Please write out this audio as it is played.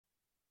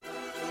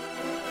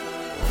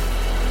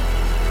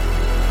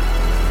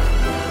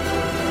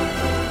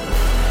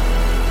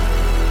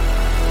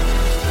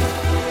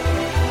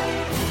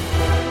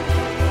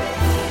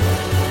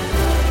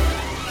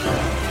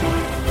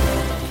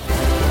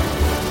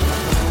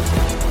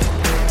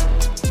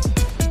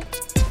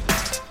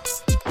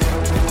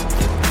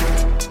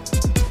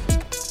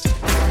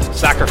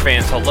soccer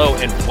fans, hello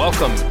and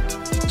welcome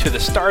to the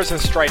Stars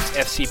and Stripes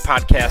FC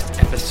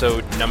podcast,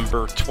 episode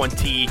number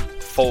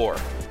 24.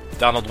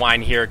 Donald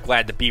Wine here,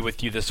 glad to be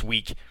with you this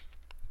week.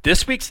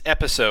 This week's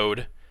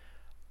episode,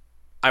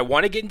 I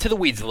want to get into the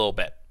weeds a little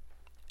bit.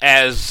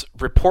 As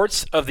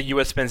reports of the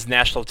U.S. men's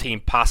national team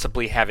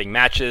possibly having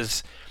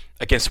matches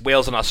against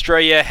Wales and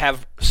Australia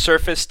have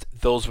surfaced,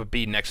 those would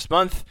be next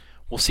month.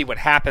 We'll see what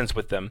happens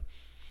with them.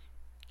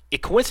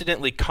 It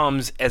coincidentally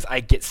comes as I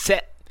get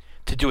set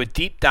to do a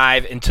deep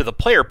dive into the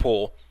player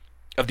pool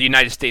of the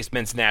United States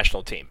men's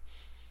national team.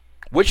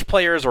 Which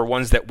players are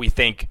ones that we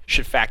think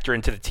should factor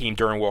into the team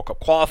during World Cup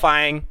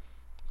qualifying,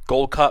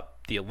 Gold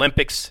Cup, the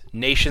Olympics,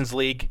 Nations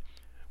League?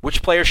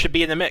 Which players should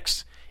be in the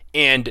mix?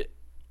 And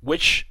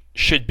which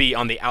should be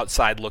on the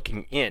outside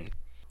looking in?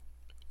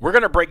 We're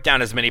going to break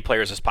down as many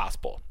players as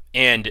possible.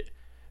 And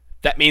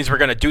that means we're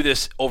going to do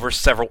this over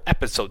several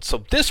episodes.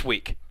 So this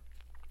week,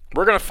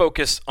 we're going to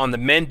focus on the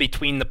men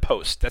between the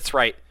posts. That's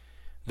right,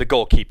 the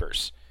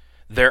goalkeepers.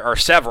 There are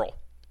several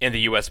in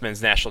the U.S.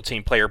 men's national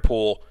team player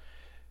pool.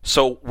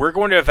 So we're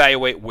going to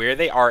evaluate where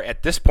they are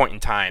at this point in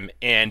time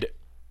and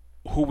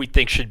who we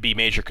think should be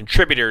major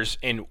contributors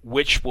and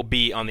which will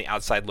be on the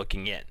outside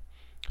looking in.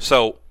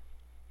 So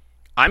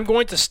I'm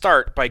going to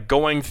start by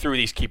going through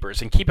these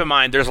keepers. And keep in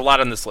mind, there's a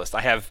lot on this list.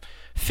 I have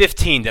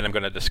 15 that I'm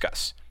going to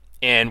discuss.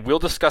 And we'll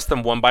discuss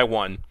them one by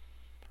one,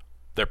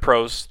 their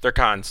pros, their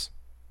cons,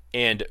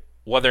 and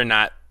whether or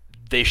not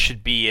they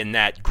should be in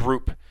that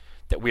group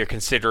that we are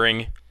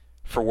considering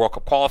for World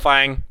Cup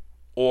qualifying,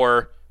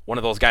 or one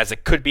of those guys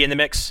that could be in the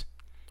mix,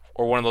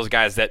 or one of those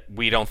guys that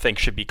we don't think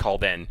should be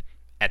called in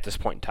at this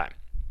point in time.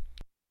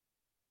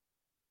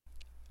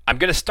 I'm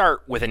going to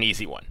start with an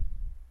easy one.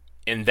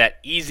 And that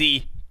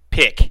easy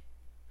pick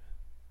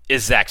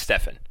is Zach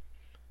Steffen.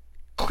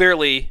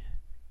 Clearly,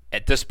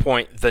 at this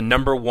point, the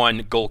number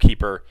one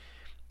goalkeeper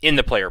in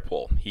the player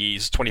pool.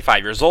 He's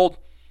 25 years old.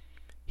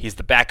 He's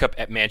the backup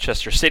at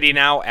Manchester City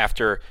now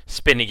after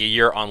spending a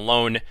year on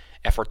loan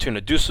at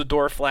Fortuna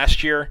Düsseldorf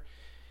last year.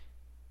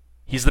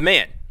 He's the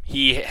man.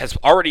 He has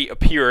already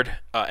appeared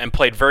and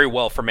played very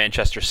well for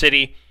Manchester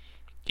City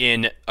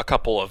in a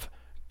couple of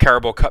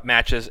Carabao Cup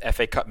matches,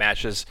 FA Cup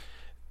matches.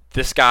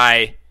 This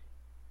guy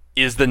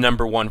is the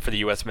number one for the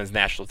U.S. men's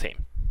national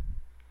team.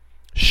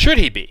 Should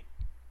he be?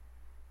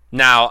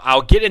 Now,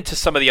 I'll get into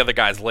some of the other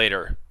guys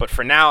later, but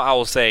for now, I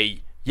will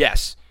say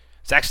yes.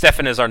 Zach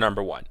Steffen is our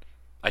number one.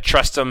 I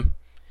trust him.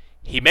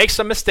 He makes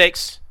some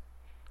mistakes,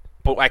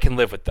 but I can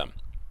live with them.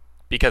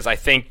 Because I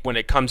think when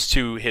it comes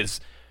to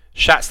his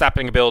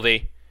shot-stopping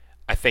ability,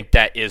 I think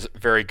that is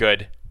very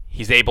good.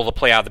 He's able to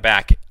play out of the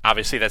back.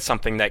 Obviously, that's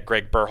something that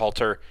Greg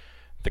Berhalter,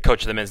 the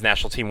coach of the men's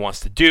national team, wants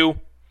to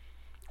do.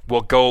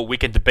 We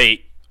can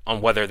debate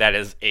on whether that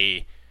is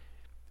a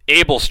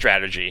able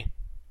strategy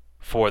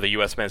for the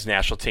U.S. men's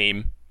national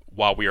team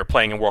while we are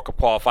playing in World Cup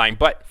qualifying.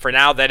 But for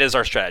now, that is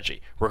our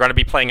strategy. We're going to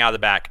be playing out of the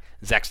back.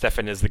 Zach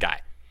Steffen is the guy.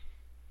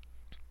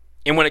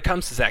 And when it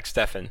comes to Zach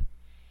Steffen,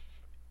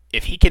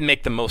 if he can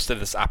make the most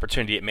of this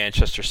opportunity at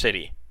Manchester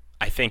City,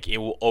 I think it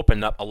will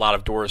open up a lot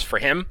of doors for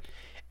him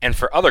and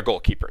for other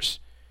goalkeepers.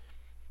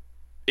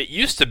 It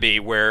used to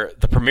be where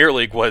the Premier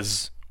League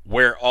was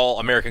where all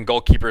American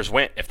goalkeepers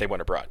went if they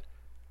went abroad.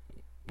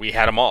 We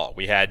had them all.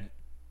 We had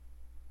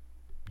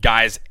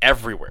guys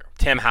everywhere.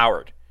 Tim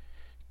Howard,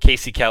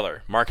 Casey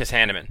Keller, Marcus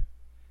Hanneman,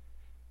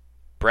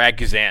 Brad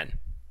Guzan.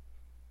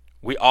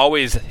 We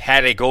always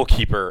had a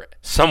goalkeeper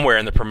somewhere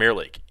in the Premier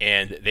League,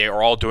 and they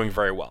are all doing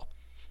very well.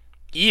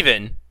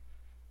 Even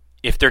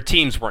if their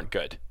teams weren't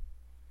good.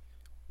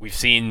 We've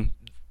seen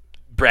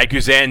Brad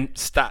Guzan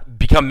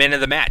become man of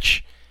the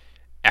match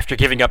after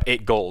giving up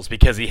 8 goals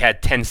because he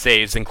had 10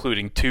 saves,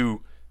 including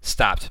 2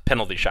 stopped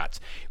penalty shots.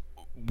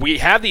 We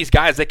have these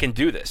guys that can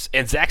do this,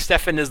 and Zach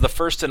Steffen is the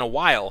first in a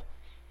while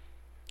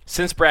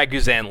since Brad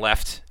Guzan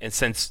left and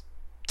since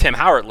Tim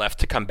Howard left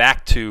to come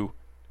back to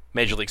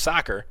Major League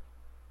Soccer.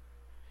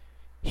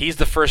 He's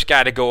the first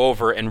guy to go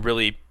over and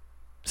really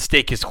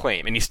stake his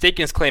claim. And he's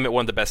staking his claim at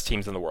one of the best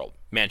teams in the world,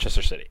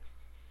 Manchester City.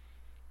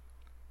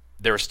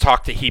 There was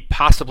talk that he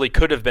possibly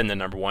could have been the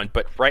number one,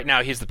 but right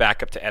now he's the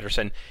backup to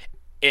Ederson.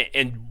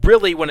 And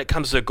really, when it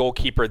comes to a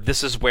goalkeeper,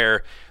 this is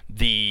where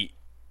the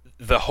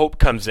hope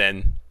comes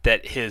in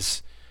that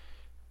his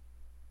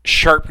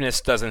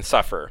sharpness doesn't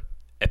suffer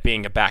at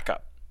being a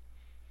backup.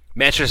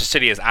 Manchester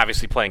City is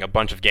obviously playing a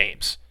bunch of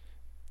games.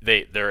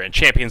 They're in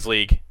Champions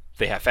League,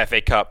 they have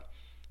FA Cup,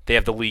 they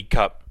have the League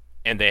Cup,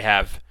 and they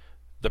have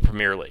the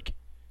Premier League.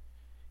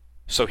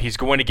 So he's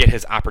going to get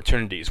his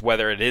opportunities,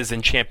 whether it is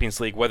in Champions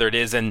League, whether it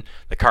is in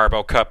the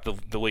Carabao Cup,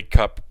 the League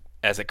Cup,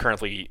 as it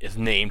currently is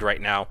named right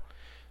now.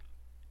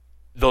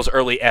 Those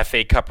early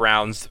FA Cup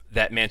rounds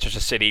that Manchester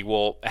City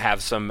will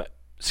have some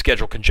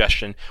schedule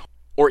congestion,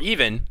 or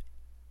even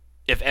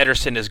if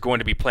Ederson is going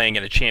to be playing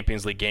in a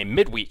Champions League game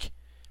midweek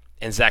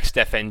and Zach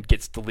Steffen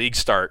gets the league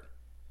start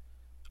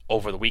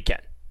over the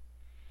weekend.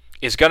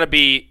 It's going to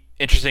be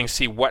interesting to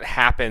see what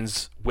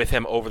happens with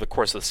him over the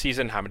course of the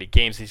season, how many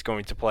games he's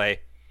going to play.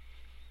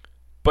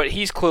 But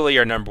he's clearly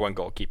our number one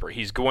goalkeeper.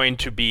 He's going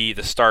to be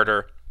the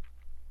starter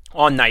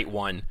on night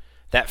one,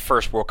 that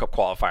first World Cup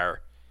qualifier.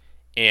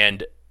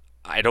 And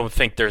I don't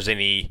think there's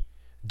any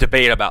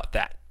debate about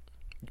that.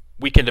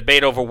 We can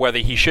debate over whether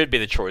he should be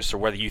the choice or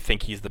whether you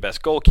think he's the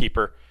best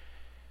goalkeeper.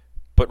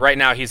 But right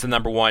now he's the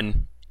number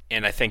one,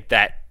 and I think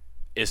that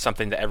is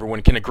something that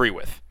everyone can agree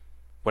with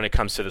when it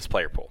comes to this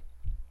player pool.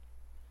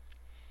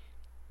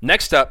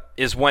 Next up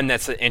is one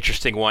that's an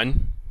interesting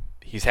one.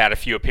 He's had a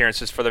few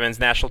appearances for the men's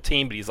national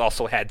team, but he's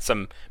also had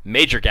some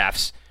major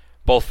gaffes,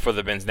 both for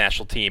the men's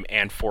national team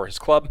and for his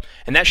club,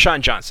 and that's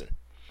Sean Johnson.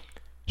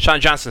 Sean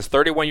Johnson's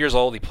 31 years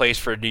old. He plays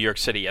for New York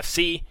City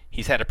FC.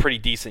 He's had a pretty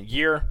decent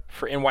year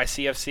for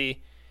NYCFC,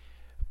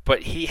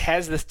 but he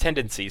has this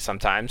tendency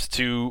sometimes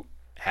to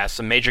have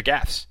some major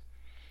gaffes.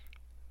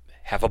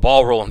 Have a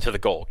ball roll into the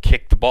goal,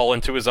 kick the ball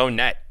into his own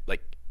net.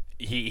 Like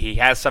he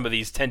has some of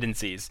these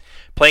tendencies.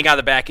 Playing out of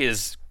the back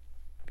is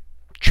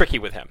tricky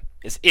with him.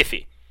 It's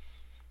iffy.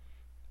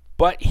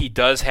 But he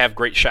does have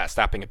great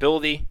shot-stopping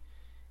ability.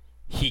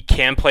 He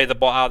can play the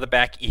ball out of the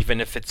back, even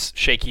if it's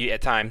shaky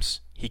at times.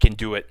 He can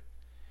do it.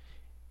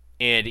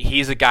 And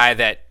he's a guy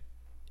that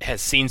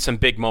has seen some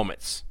big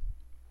moments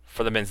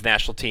for the men's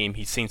national team.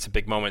 He's seen some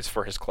big moments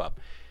for his club.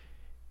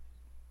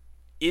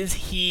 Is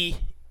he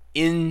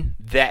in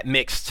that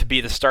mix to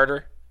be the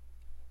starter?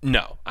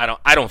 No, I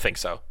don't think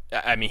so.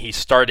 I mean, he's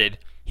started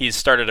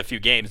a few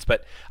games,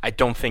 but I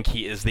don't think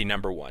he is the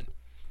number one.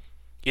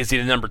 Is he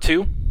the number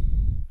two?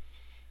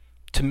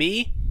 To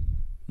me,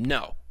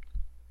 no.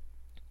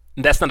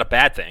 That's not a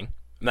bad thing.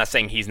 I'm not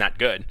saying he's not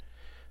good,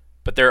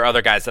 but there are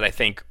other guys that I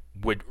think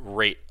would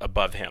rate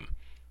above him.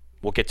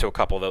 We'll get to a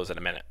couple of those in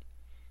a minute.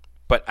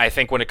 But I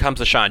think when it comes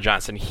to Sean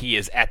Johnson, he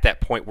is at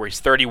that point where he's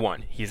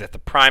 31. He's at the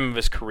prime of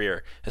his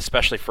career,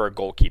 especially for a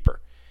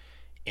goalkeeper.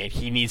 And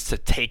he needs to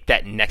take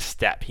that next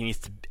step. He needs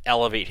to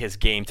elevate his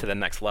game to the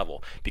next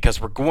level because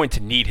we're going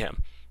to need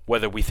him.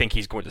 Whether we think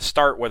he's going to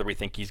start, whether we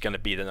think he's going to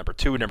be the number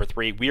 2, number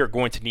 3, we are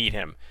going to need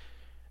him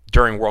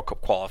during World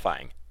Cup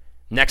qualifying.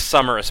 Next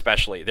summer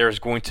especially, there's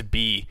going to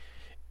be,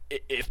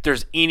 if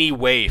there's any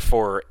way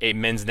for a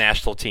men's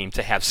national team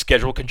to have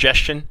schedule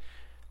congestion,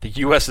 the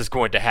U.S. is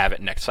going to have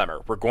it next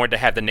summer. We're going to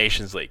have the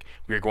Nations League.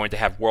 We are going to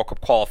have World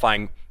Cup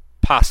qualifying,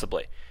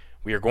 possibly.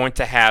 We are going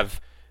to have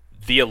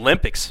the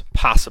Olympics,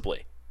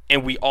 possibly.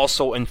 And we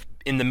also, in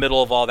the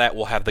middle of all that,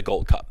 will have the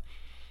Gold Cup.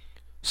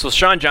 So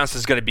Sean Johnson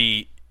is going to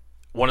be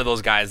one of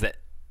those guys that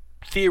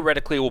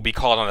theoretically will be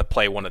called on to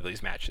play one of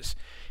these matches.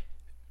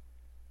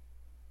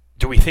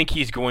 Do we think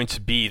he's going to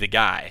be the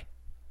guy?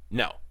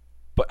 No.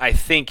 But I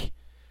think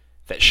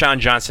that Sean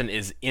Johnson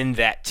is in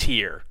that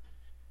tier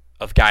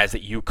of guys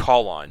that you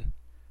call on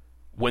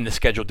when the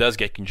schedule does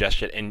get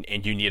congested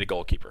and you need a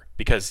goalkeeper.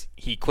 Because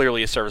he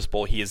clearly is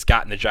serviceable. He has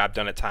gotten the job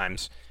done at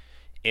times.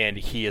 And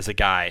he is a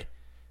guy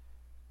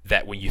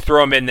that when you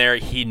throw him in there,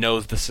 he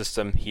knows the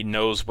system. He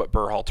knows what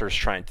Berhalter is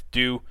trying to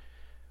do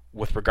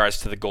with regards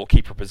to the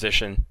goalkeeper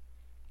position.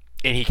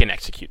 And he can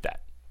execute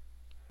that.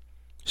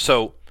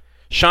 So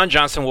Sean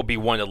Johnson will be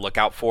one to look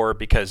out for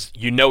because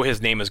you know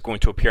his name is going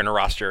to appear in a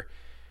roster,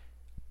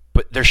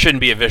 but there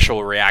shouldn't be a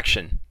visual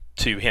reaction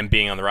to him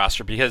being on the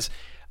roster because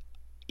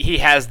he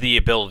has the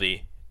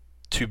ability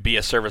to be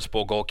a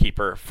serviceable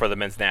goalkeeper for the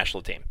men's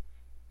national team.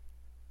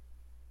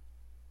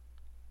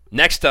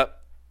 Next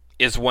up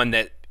is one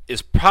that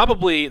is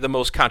probably the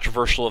most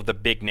controversial of the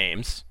big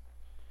names,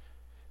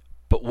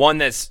 but one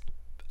that's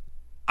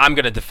I'm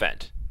going to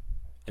defend,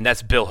 and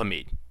that's Bill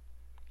Hamid.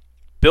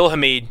 Bill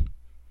Hamid,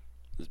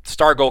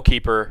 star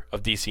goalkeeper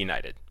of DC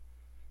United.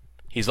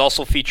 He's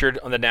also featured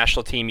on the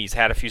national team. He's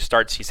had a few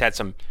starts. He's had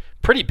some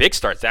pretty big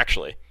starts,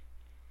 actually.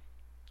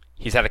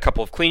 He's had a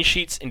couple of clean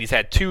sheets, and he's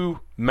had 2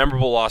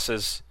 memorable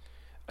losses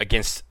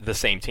against the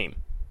same team.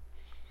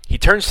 He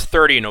turns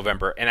 30 in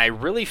November, and I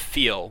really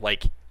feel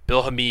like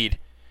Bill Hamid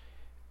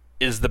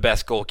is the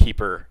best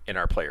goalkeeper in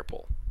our player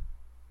pool.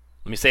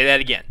 Let me say that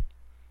again.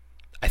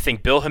 I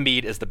think Bill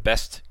Hamid is the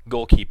best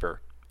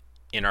goalkeeper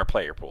in our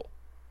player pool.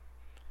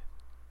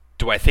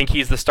 Do I think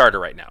he's the starter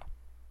right now?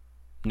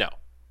 No.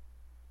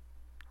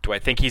 Do I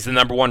think he's the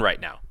number 1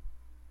 right now?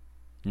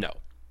 No.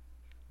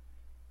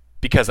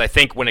 Because I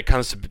think when it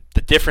comes to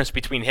the difference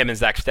between him and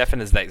Zach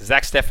Steffen is that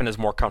Zach Steffen is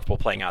more comfortable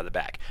playing out of the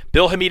back.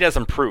 Bill Hamid has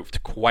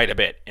improved quite a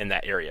bit in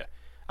that area.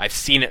 I've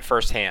seen it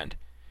firsthand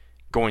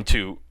going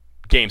to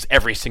games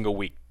every single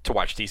week to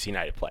watch DC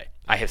United play.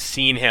 I have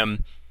seen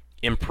him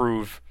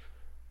improve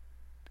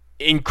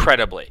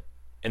incredibly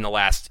in the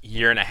last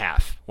year and a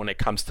half when it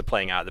comes to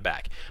playing out of the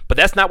back. But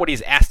that's not what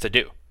he's asked to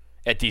do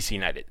at DC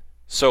United.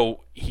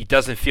 So he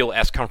doesn't feel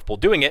as comfortable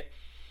doing it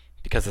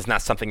because it's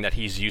not something that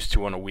he's used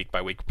to on a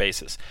week-by-week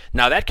basis.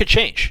 Now, that could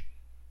change.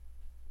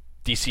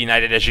 DC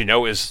United, as you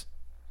know, is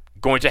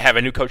going to have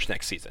a new coach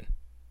next season.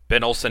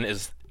 Ben Olsen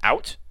is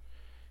out.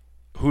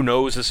 Who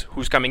knows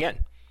who's coming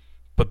in?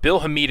 But Bill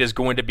Hamid is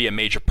going to be a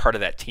major part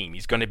of that team.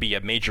 He's going to be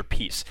a major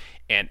piece.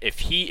 And if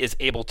he is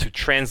able to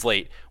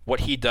translate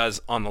what he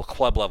does on the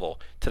club level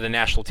to the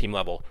national team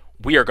level,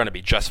 we are going to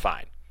be just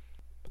fine.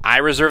 I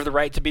reserve the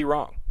right to be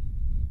wrong.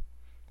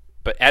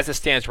 But as it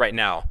stands right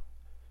now,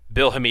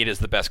 Bill Hamid is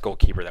the best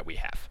goalkeeper that we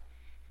have,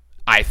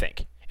 I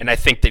think. And I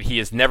think that he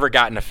has never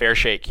gotten a fair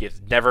shake. He has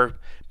never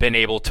been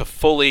able to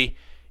fully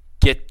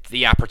get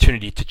the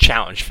opportunity to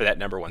challenge for that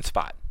number one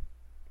spot.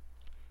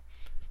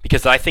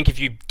 Because I think if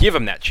you give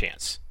him that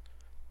chance,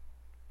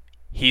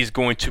 he's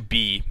going to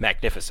be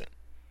magnificent.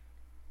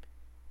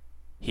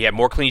 He had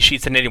more clean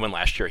sheets than anyone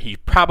last year. He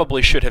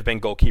probably should have been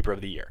goalkeeper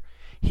of the year.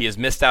 He has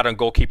missed out on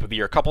goalkeeper of the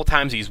year a couple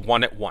times. He's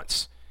won it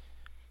once.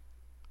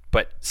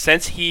 But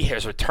since he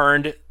has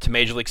returned to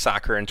Major League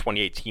Soccer in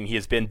 2018, he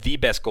has been the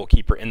best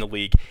goalkeeper in the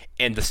league,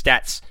 and the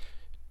stats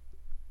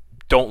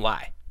don't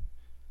lie.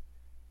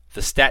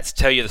 The stats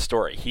tell you the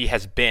story. He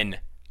has been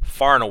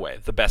far and away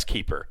the best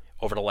keeper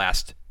over the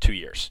last 2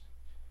 years.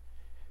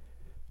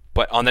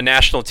 But on the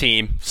national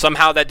team,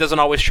 somehow that doesn't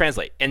always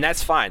translate, and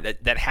that's fine.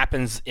 That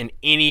happens in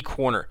any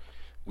corner.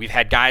 We've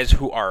had guys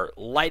who are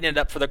lighting it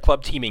up for their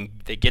club team,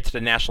 and they get to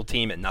the national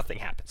team, and nothing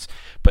happens.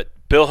 But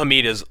Bill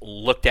Hamid is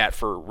looked at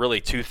for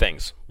really two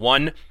things.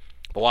 One,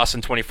 the loss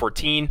in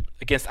 2014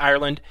 against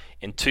Ireland,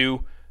 and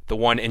two, the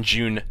one in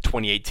June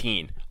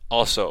 2018,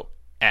 also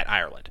at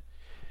Ireland.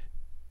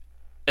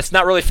 It's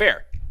not really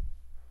fair,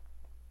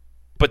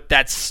 but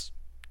that's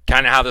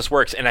kind of how this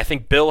works, and I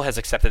think Bill has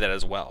accepted that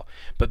as well.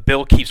 But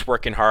Bill keeps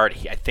working hard.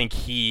 I think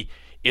he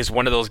is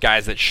one of those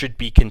guys that should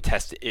be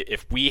contested.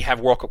 If we have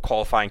World Cup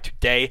qualifying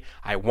today,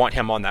 I want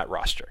him on that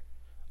roster.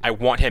 I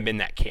want him in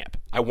that camp.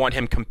 I want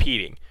him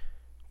competing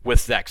with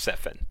Zach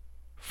Steffen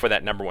for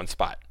that number one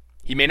spot.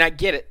 He may not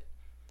get it,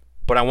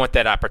 but I want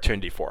that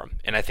opportunity for him,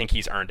 and I think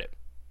he's earned it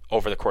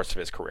over the course of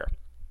his career.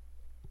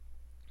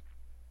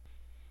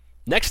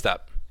 Next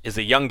up is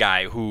a young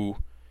guy who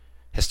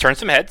has turned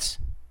some heads,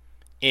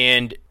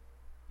 and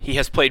he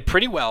has played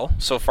pretty well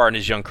so far in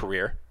his young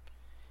career.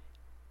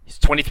 He's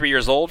 23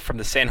 years old from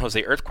the San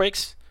Jose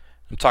Earthquakes.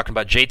 I'm talking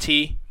about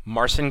JT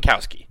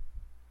Marcinkowski.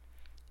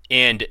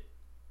 And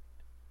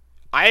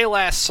I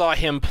last saw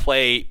him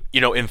play,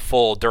 in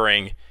full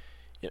during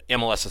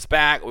MLS is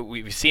back.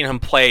 We've seen him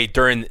play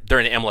during the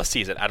MLS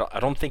season. I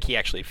don't think he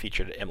actually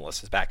featured at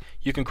MLS is back.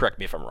 You can correct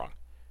me if I'm wrong.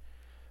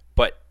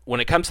 But when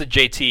it comes to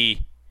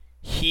JT,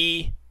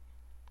 he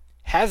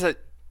has an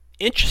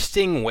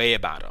interesting way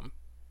about him.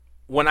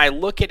 When I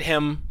look at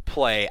him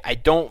play, I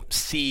don't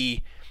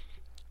see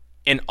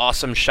an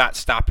awesome shot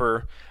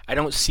stopper. I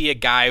don't see a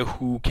guy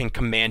who can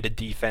command a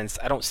defense.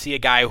 I don't see a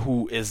guy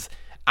who is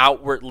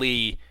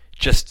outwardly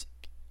just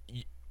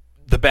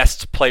the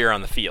best player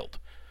on the field.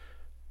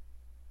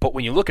 But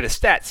when you look at his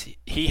stats,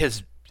 he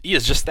is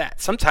just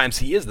that. Sometimes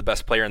he is the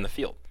best player in the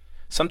field.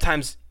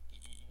 Sometimes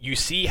you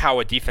see how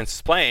a defense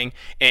is playing,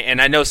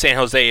 and I know San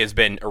Jose has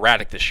been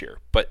erratic this year,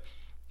 but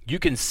you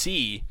can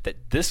see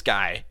that this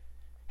guy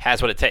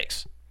has what it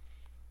takes.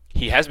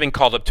 He has been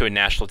called up to a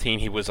national team.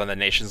 He was on the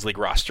Nations League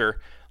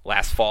roster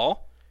last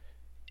fall,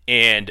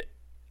 and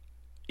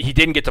he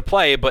didn't get to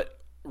play, but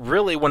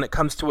really when it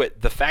comes to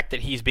it, the fact that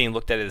he's being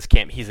looked at his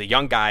camp, he's a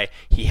young guy,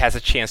 he has a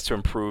chance to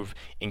improve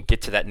and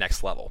get to that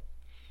next level.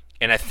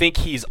 And I think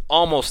he's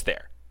almost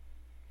there.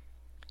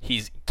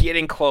 He's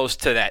getting close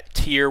to that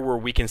tier where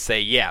we can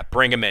say, yeah,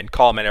 bring him in,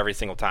 call him in every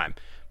single time.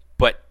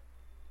 But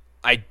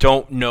I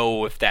don't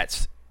know if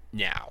that's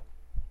now.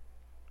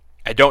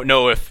 I don't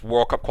know if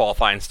World Cup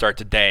qualifying start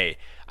today,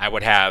 I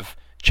would have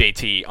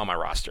JT on my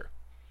roster.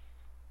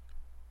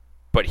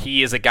 But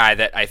he is a guy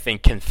that I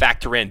think can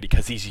factor in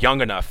because he's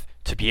young enough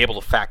to be able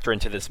to factor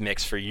into this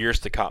mix for years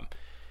to come.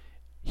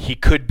 He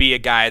could be a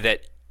guy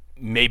that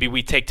maybe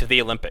we take to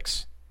the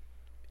Olympics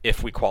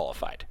if we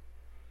qualified.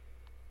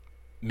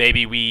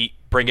 Maybe we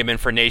bring him in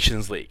for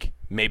Nations League.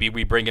 Maybe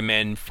we bring him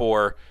in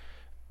for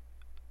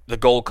the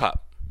Gold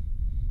Cup.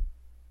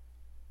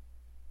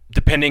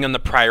 Depending on the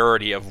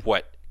priority of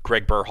what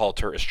Greg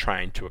Berhalter is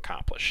trying to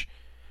accomplish.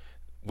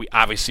 We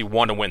obviously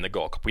want to win the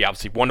Gold Cup. We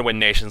obviously want to win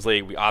Nations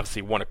League. We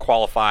obviously want to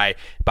qualify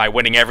by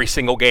winning every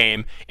single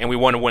game, and we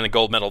want to win a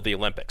gold medal at the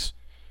Olympics.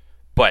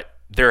 But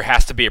there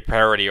has to be a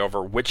priority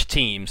over which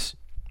teams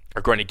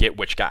are going to get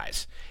which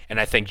guys. And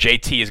I think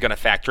JT is going to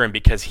factor in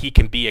because he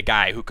can be a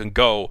guy who can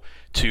go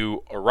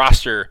to a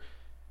roster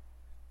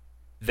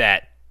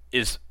that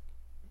is,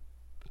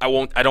 I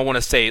don't want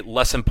to say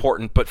less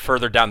important, but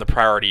further down the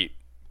priority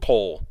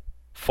poll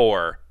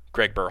for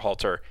Greg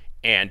Berhalter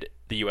and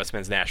the U.S.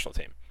 men's national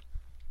team.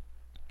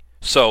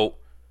 So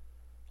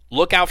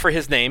look out for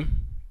his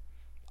name.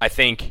 I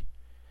think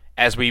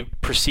as we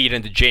proceed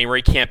into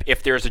January camp,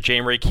 if there's a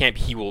January camp,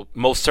 he will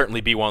most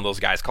certainly be one of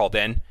those guys called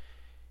in.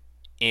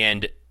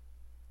 And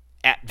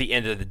at the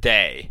end of the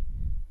day,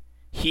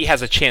 he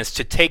has a chance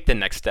to take the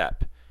next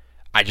step.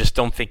 I just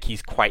don't think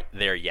he's quite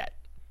there yet.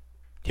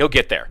 He'll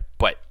get there,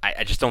 but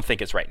I just don't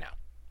think it's right now.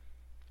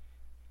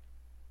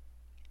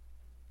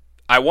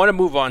 I want to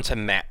move on to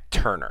Matt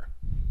Turner.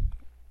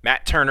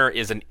 Matt Turner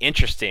is an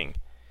interesting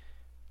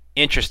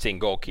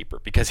goalkeeper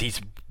because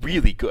he's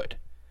really good.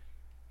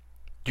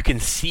 You can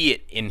see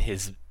it in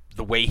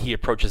the way he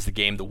approaches the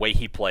game, the way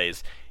he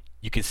plays.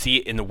 You can see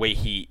it in the way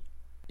he,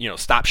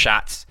 stops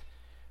shots.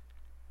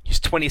 He's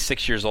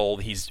 26 years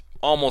old. He's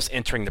almost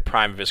entering the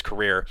prime of his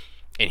career,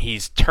 and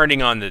he's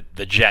turning on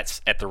the Jets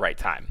at the right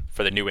time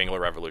for the New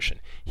England Revolution.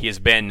 He has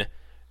been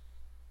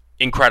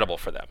incredible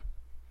for them.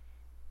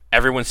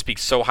 Everyone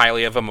speaks so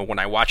highly of him, and when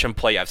I watch him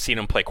play, I've seen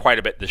him play quite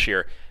a bit this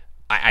year.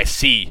 I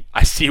see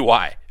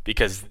why,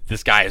 because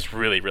this guy is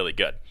really, really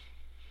good.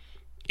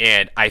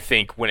 And I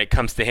think when it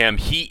comes to him,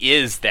 he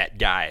is that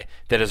guy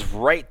that is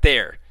right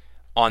there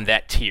on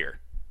that tier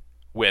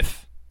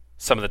with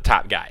some of the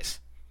top guys.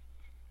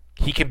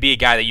 He can be a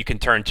guy that you can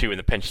turn to in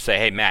the pinch and say,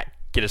 hey, Matt,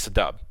 get us a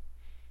dub.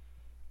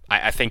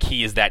 I think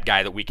he is that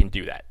guy that we can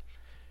do that.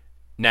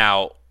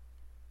 Now,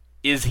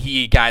 is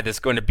he a guy that's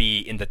going to be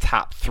in the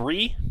top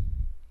 3?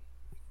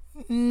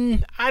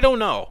 I don't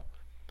know.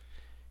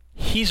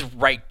 He's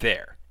right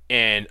there.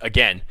 And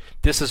again,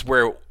 this is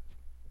where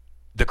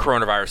the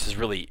coronavirus has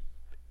really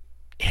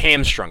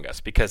hamstrung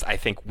us, because I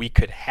think we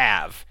could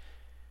have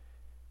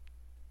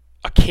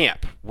a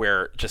camp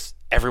where just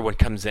everyone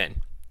comes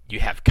in. You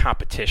have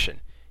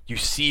competition. You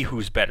see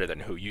who's better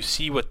than who. You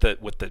see what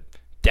the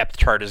depth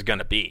chart is going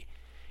to be.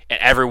 And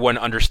everyone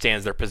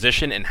understands their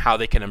position and how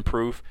they can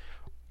improve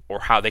or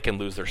how they can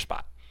lose their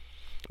spot.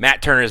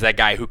 Matt Turner is that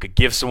guy who could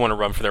give someone a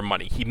run for their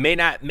money. He may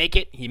not make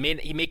it. He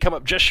may come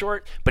up just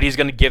short, but he's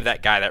going to give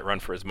that guy that run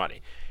for his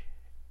money.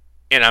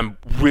 And I'm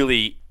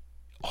really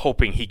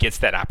hoping he gets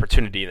that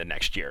opportunity in the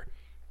next year.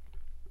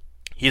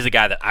 He's a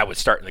guy that I would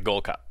start in the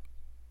Gold Cup.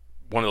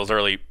 One of those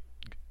early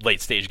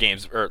late stage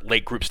games or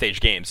late group stage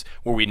games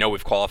where we know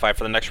we've qualified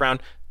for the next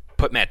round.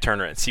 Put Matt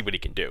Turner in and see what he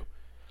can do.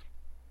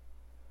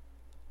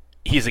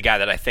 He's a guy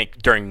that I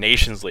think during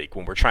Nations League,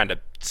 when we're trying to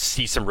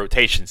see some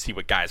rotation, see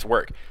what guys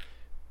work,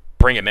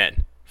 bring him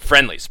in.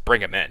 Friendlies,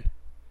 bring him in.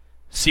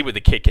 See what the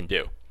kid can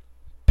do.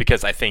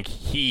 Because I think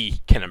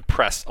he can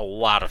impress a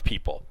lot of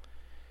people.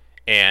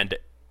 And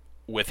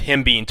with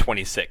him being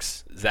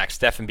 26, Zach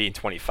Steffen being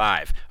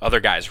 25, other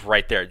guys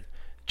right there,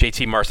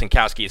 JT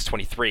Marcinkowski is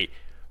 23.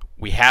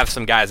 We have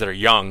some guys that are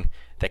young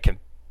that can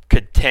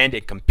contend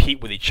and compete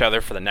with each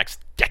other for the next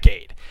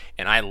decade.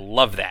 And I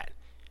love that.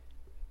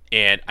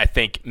 And I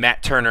think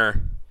Matt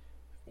Turner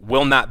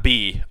will not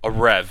be a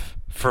Rev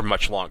for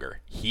much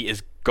longer. He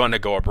is going to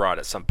go abroad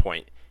at some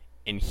point.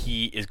 And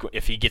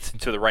if he gets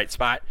into the right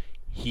spot,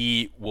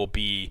 he will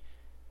be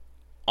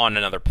on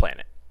another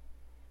planet.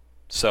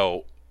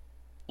 So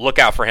look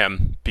out for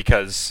him,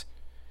 because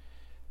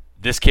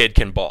this kid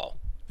can ball.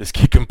 This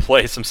kid can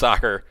play some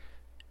soccer,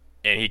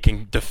 and he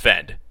can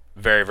defend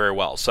very, very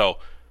well. So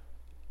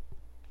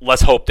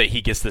let's hope that he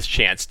gets this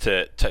chance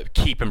to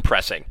keep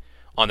impressing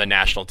on the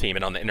national team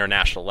and on the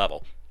international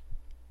level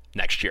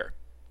next year.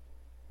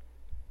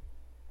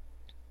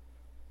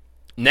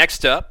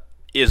 Next up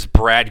is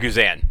Brad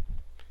Guzan.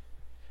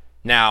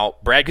 Now,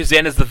 Brad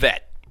Guzan is the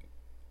vet.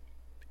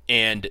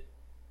 And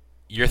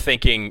you're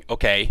thinking,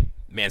 okay,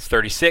 man's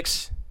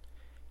 36.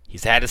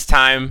 He's had his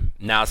time.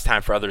 Now it's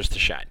time for others to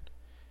shine.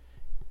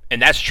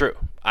 And that's true.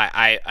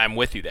 I'm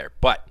with you there.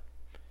 But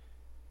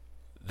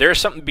there's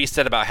something to be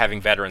said about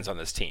having veterans on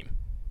this team.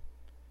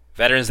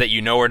 Veterans that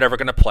you know are never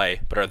going to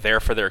play, but are there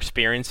for their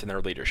experience and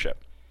their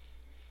leadership.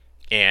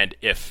 And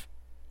if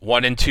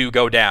 1 and 2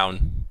 go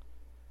down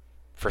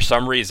for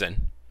some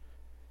reason,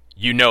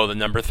 you know the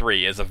number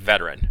 3 is a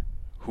veteran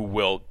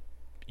who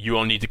you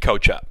will need to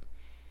coach up.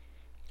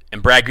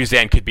 And Brad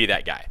Guzan could be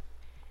that guy.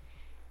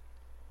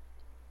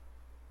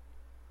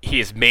 He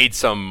has made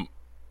some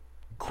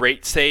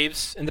great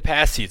saves in the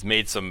past. He's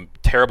made some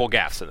terrible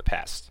gaffes in the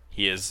past.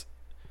 He is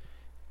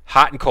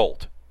hot and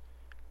cold.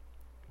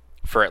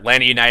 For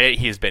Atlanta United,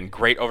 he has been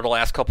great over the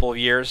last couple of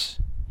years.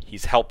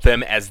 He's helped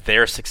them as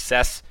their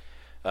success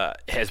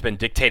has been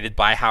dictated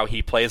by how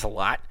he plays a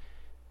lot.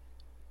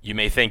 You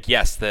may think,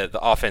 yes, the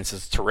offense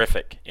is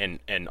terrific and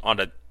on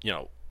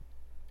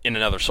in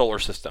another solar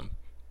system,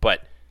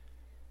 but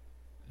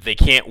they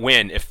can't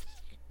win if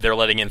they're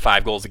letting in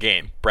 5 goals a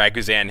game. Brad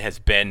Guzan has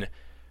been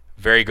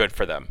very good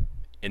for them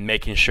in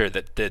making sure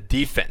that the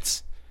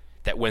defense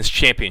that wins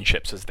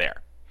championships is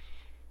there.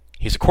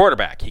 He's a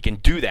quarterback. He can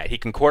do that. He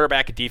can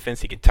quarterback a defense.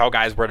 He can tell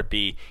guys where to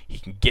be. He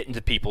can get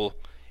into people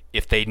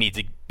if they need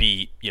to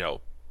be,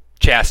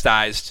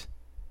 chastised.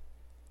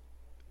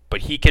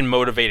 But he can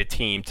motivate a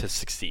team to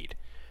succeed.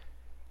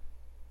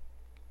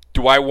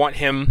 Do I want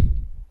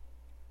him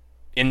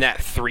in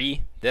that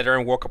 3 that are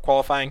in World Cup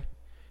qualifying?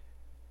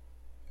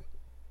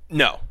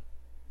 No.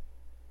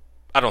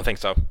 I don't think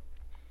so.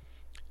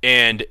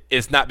 And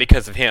it's not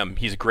because of him.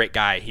 He's a great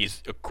guy.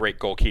 He's a great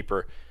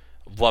goalkeeper.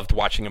 Loved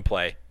watching him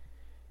play.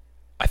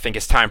 I think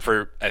it's time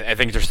I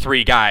think there's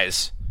 3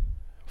 guys,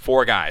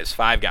 4 guys,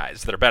 5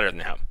 guys that are better than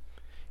him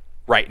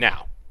right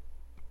now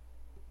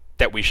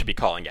that we should be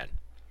calling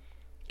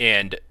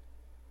in.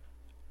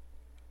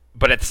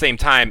 But at the same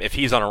time, if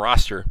he's on a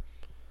roster,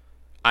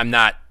 I'm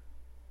not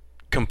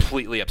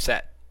completely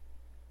upset.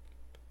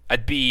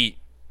 I'd be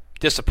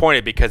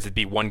disappointed because it'd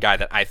be one guy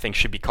that I think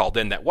should be called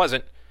in that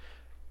wasn't.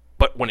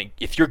 But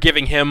if you're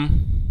giving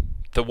him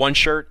the 1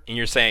 shirt and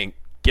you're saying,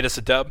 get us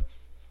a dub,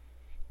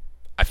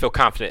 I feel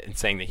confident in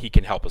saying that he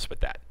can help us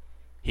with that.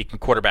 He can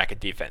quarterback a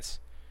defense.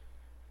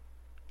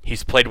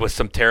 He's played with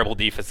some terrible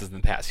defenses in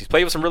the past. He's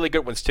played with some really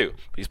good ones too,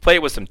 but he's played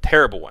with some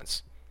terrible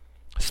ones,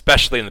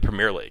 especially in the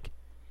Premier League.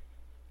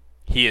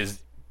 He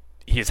is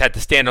He's had to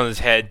stand on his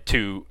head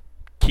to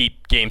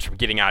keep games from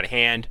getting out of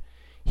hand.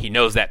 He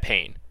knows that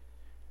pain.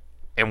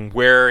 And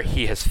where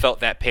he has felt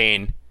that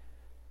pain,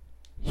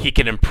 he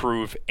can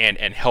improve and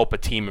help a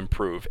team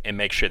improve and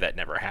make sure that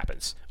never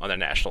happens on the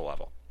national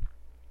level.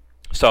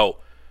 So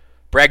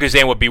Brad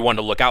Guzan would be one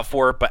to look out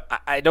for, but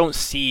I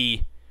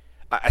see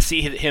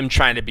him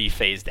trying to be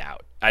phased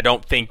out. I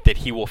don't think that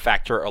he will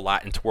factor a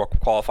lot into World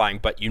Cup qualifying,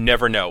 but you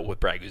never know with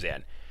Brad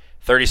Guzan.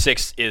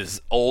 36 is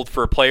old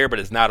for a player, but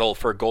is not old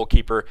for a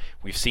goalkeeper.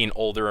 We've seen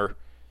older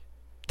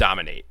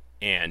dominate,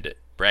 and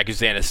Brad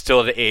Guzan is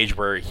still at the age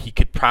where he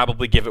could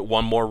probably give it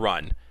one more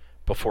run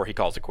before he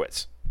calls it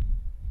quits.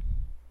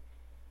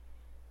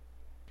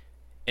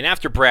 And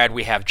after Brad,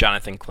 we have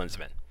Jonathan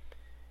Klinsmann.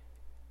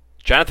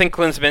 Jonathan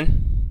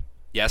Klinsmann,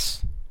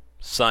 yes,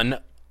 son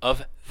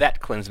of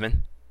that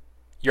Klinsmann,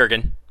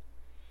 Jurgen.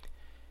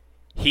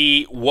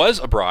 He was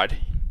abroad.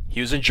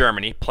 He was in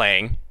Germany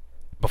playing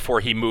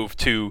before he moved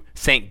to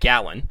St.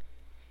 Gallen.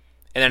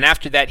 And then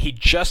after that, he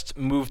just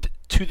moved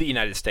to the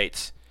United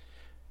States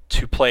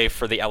to play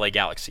for the LA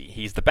Galaxy.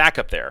 He's the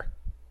backup there,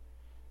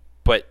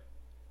 but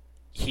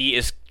he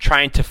is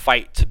trying to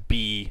fight to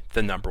be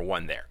the number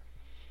one there.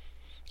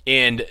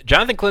 And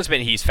Jonathan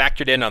Klinsmann, he's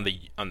factored in on the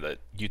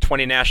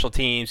U20 national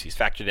teams. He's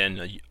factored in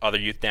the other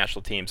youth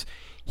national teams.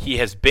 He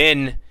has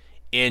been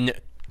in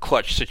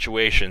clutch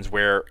situations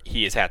where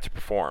he has had to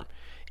perform.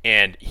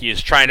 And he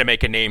is trying to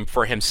make a name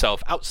for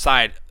himself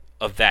outside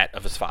of that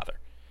of his father.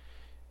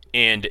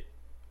 And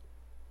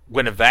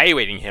when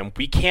evaluating him,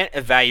 we can't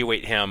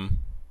evaluate him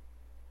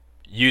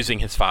using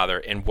his father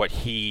and what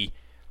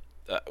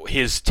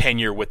his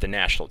tenure with the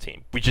national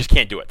team. We just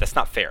can't do it. That's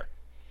not fair.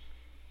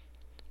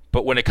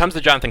 But when it comes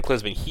to Jonathan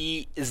Klinsmann,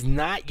 he is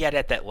not yet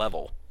at that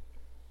level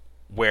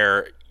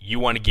where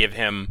you want to give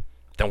him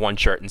the one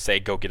shirt and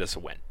say, go get us a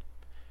win.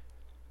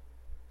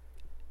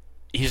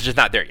 He's just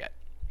not there yet.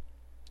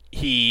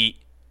 He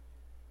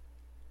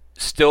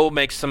still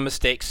makes some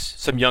mistakes,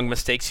 some young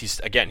mistakes. He's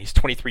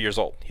 23 years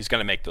old. He's going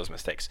to make those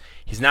mistakes.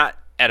 He's not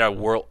at a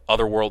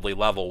otherworldly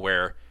level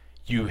where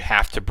you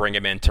have to bring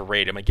him in to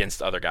rate him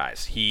against other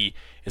guys. He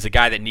is a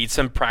guy that needs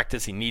some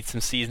practice. He needs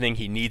some seasoning.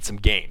 He needs some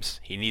games.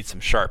 He needs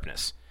some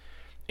sharpness.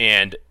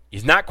 And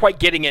he's not quite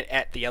getting it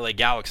at the LA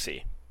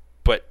Galaxy,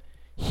 but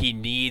he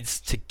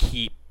needs to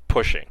keep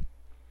pushing.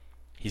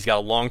 He's got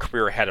a long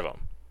career ahead of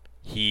him.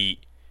 He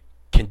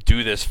can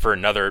do this for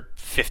another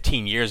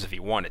 15 years if he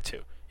wanted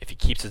to, if he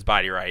keeps his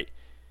body right.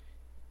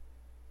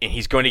 And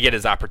he's going to get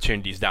his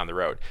opportunities down the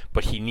road,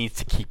 but he needs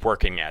to keep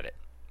working at it.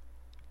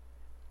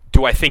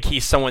 Do I think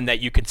he's someone that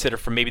you consider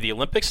for maybe the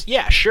Olympics?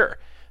 Yeah, sure.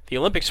 The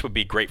Olympics would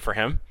be great for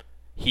him.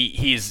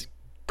 He's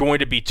going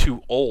to be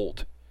too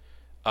old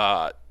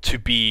to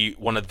be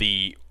one of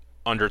the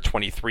under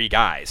 23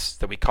 guys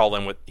that we call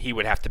in. He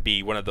would have to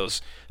be one of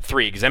those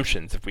 3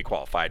 exemptions if we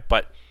qualified.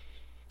 But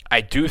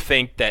I do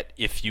think that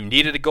if you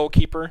needed a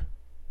goalkeeper,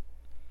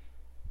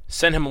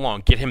 send him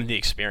along, get him the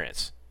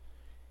experience.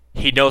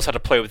 He knows how to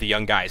play with the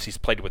young guys. He's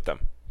played with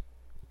them.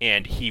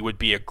 And he would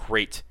be a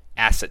great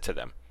asset to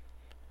them.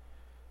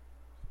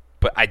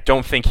 But I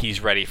don't think he's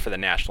ready for the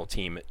national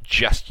team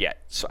just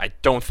yet. So I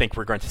don't think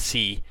we're going to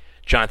see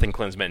Jonathan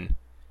Klinsmann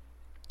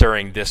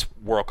during this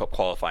World Cup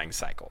qualifying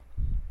cycle.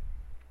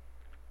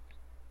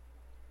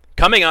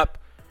 Coming up,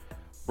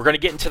 we're going to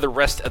get into the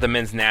rest of the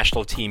men's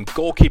national team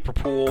goalkeeper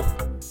pool.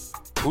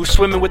 Who's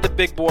swimming with the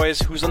big boys?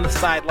 Who's on the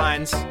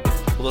sidelines?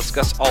 We'll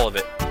discuss all of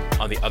it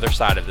on the other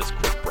side of this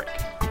quick break.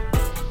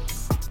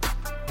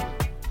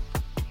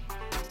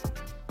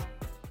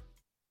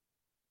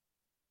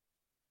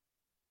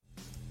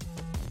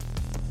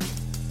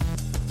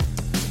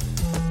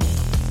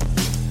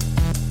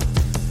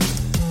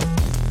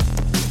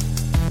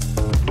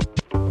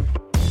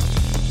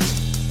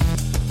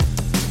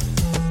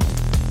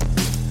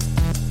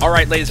 All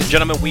right, ladies and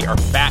gentlemen, we are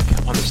back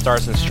on the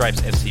Stars and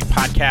Stripes FC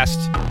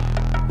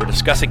podcast. We're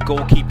discussing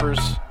goalkeepers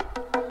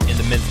in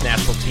the men's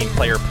national team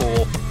player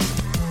pool.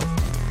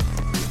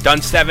 We've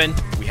done 7.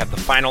 We have the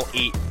final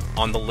 8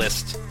 on the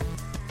list.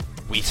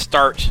 We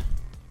start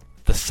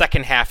the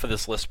second half of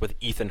this list with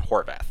Ethan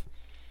Horvath.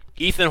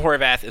 Ethan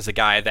Horvath is a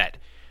guy that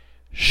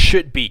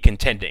should be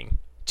contending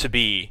to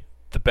be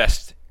the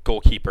best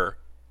goalkeeper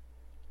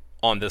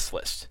on this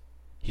list.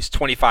 He's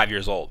 25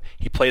 years old.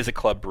 He plays at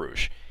Club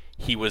Brugge.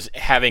 He was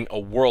having a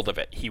world of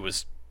it. He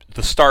was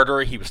the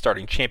starter. He was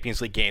starting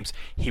Champions League games.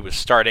 He was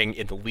starting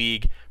in the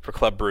league for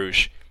Club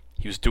Brugge.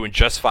 He was doing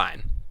just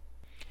fine.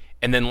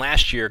 And then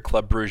last year,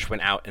 Club Brugge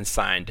went out and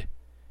signed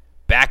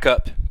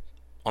backup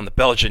on the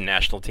Belgian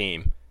national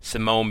team,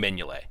 Simone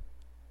Mignolet.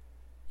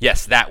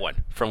 Yes, that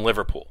one from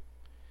Liverpool.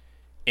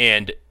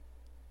 And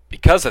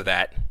because of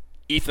that,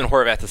 Ethan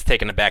Horvath has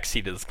taken a back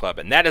seat of this club,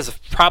 and that has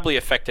probably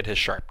affected his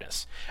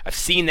sharpness. I've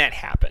seen that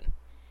happen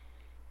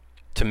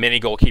to many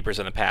goalkeepers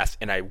in the past,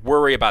 and I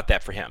worry about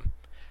that for him.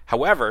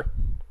 However,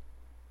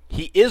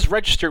 he is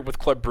registered with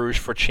Club Brugge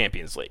for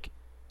Champions League.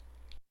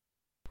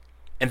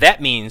 And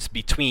that means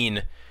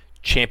between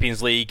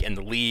Champions League and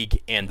the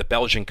League and the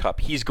Belgian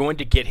Cup, he's going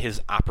to get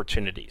his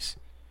opportunities,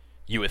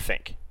 you would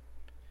think.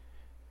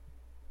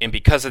 And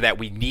because of that,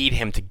 we need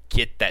him to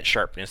get that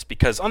sharpness.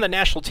 Because on the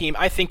national team,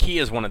 I think he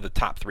is one of the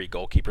top 3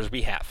 goalkeepers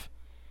we have.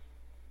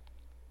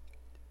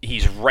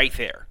 He's right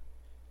there.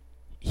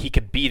 He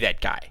could be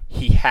that guy.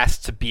 He has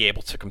to be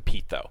able to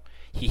compete, though.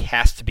 He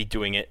has to be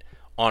doing it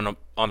on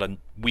a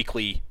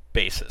weekly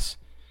basis.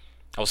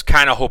 I was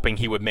kind of hoping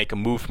he would make a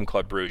move from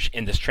Club Brugge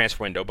in this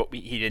transfer window, but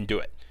he didn't do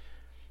it.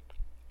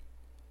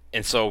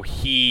 And so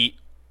he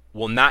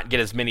will not get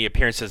as many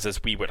appearances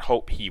as we would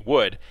hope he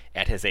would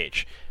at his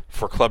age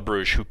for Club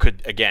Brugge, who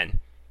could, again,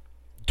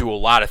 do a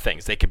lot of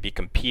things. They could be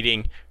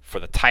competing for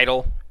the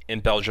title in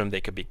Belgium. They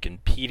could be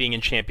competing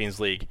in Champions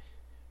League.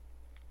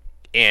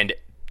 And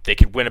they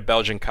could win a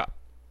Belgian Cup.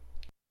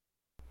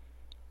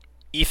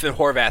 Ethan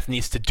Horvath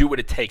needs to do what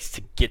it takes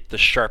to get the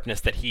sharpness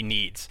that he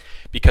needs,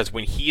 because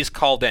when he is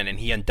called in, and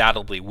he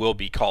undoubtedly will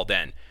be called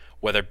in,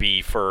 whether it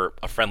be for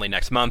a friendly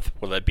next month,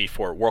 whether it be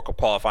for World Cup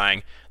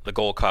qualifying, the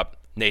Gold Cup,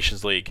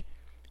 Nations League,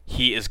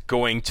 he is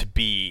going to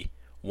be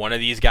one of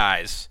these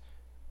guys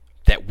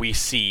that we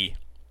see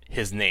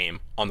his name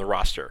on the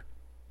roster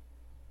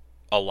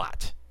a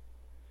lot.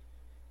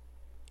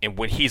 And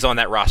when he's on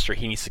that roster,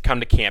 he needs to come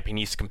to camp, he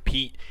needs to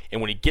compete,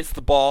 and when he gets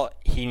the ball,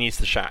 he needs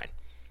to shine.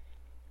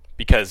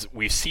 Because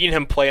we've seen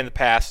him play in the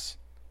past,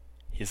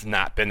 he's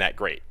not been that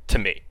great to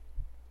me.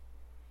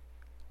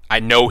 I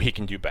know he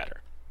can do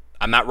better.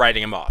 I'm not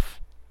writing him off.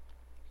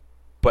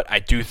 But I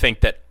do think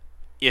that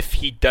if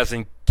he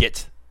doesn't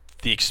get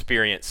the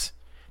experience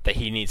that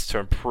he needs to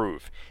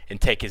improve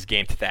and take his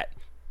game to that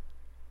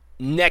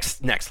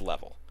next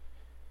level,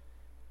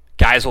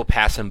 guys will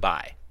pass him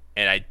by.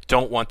 And I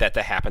don't want that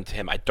to happen to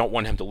him. I don't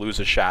want him to lose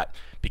a shot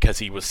because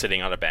he was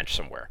sitting on a bench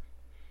somewhere.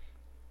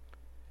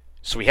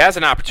 So he has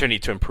an opportunity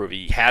to improve.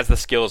 He has the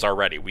skills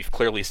already. We've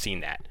clearly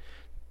seen that.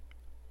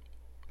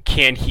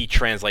 Can he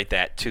translate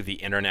that to the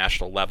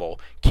international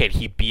level? Can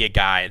he be a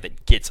guy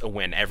that gets a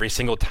win every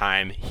single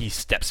time he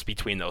steps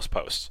between those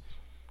posts?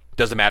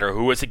 Doesn't matter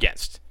who it's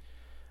against.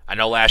 I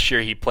know last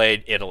year he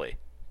played Italy.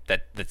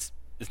 That's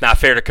it's not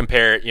fair to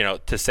compare,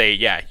 to say,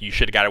 yeah, you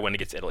should have got a win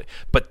against Italy.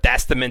 But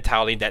that's the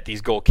mentality that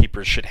these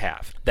goalkeepers should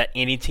have. That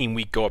any team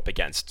we go up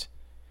against,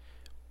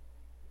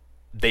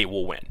 they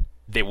will win.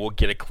 They will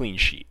get a clean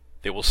sheet.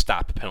 They will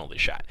stop a penalty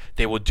shot.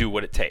 They will do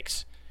what it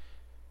takes.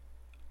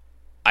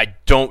 I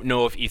don't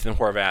know if Ethan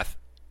Horvath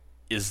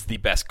is the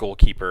best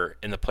goalkeeper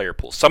in the player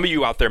pool. Some of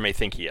you out there may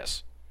think he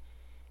is.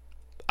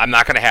 I'm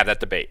not going to have that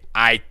debate.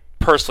 I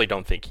personally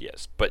don't think he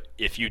is. But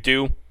if you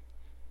do,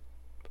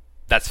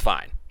 that's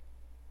fine.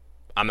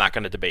 I'm not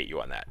going to debate you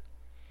on that.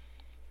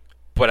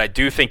 But I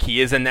do think he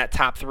is in that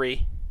top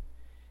 3.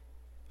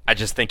 I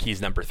just think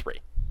he's number 3.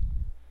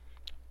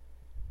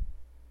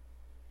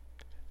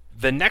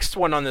 The next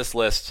one on this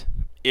list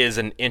is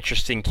an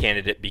interesting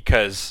candidate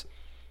because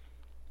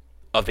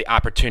of the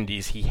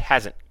opportunities he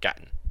hasn't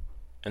gotten.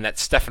 And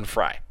that's Stefan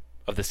Frei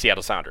of the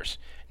Seattle Sounders.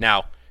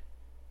 Now,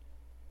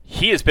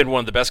 he has been one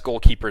of the best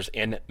goalkeepers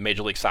in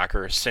Major League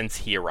Soccer since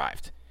he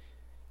arrived.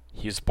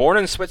 He was born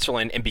in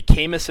Switzerland and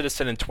became a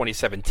citizen in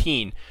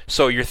 2017.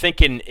 So you're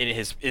thinking in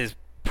his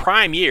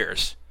prime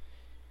years,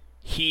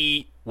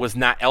 he was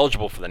not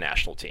eligible for the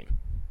national team,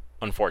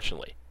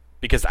 unfortunately.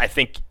 Because I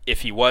think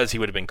if he was, he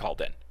would have been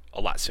called in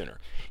a lot sooner.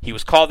 He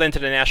was called into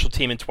the national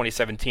team in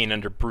 2017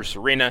 under Bruce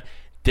Arena,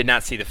 did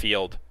not see the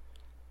field.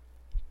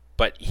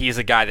 But he's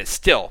a guy that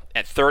still,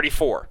 at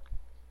 34,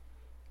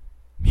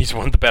 he's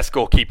one of the best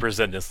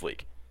goalkeepers in this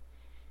league.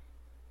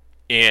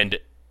 And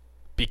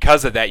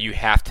because of that, you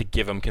have to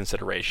give him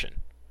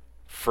consideration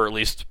for at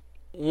least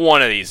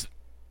one of these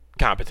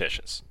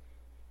competitions.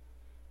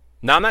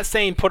 Now, I'm not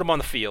saying put him on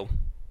the field.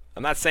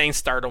 I'm not saying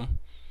start him.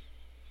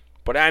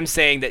 But I'm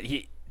saying that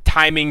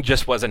timing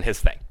just wasn't his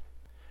thing.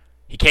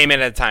 He came in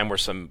at a time where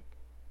some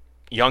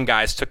young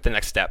guys took the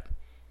next step.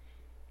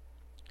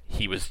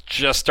 He was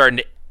just starting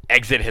to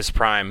exit his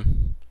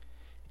prime.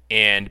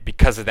 And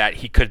because of that,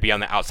 he could be on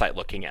the outside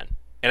looking in.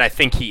 And I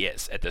think he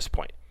is at this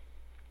point.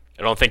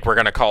 I don't think we're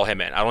going to call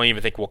him in. I don't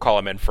even think we'll call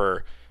him in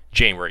for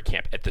January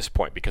camp at this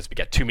point because we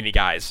got too many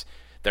guys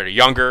that are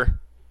younger,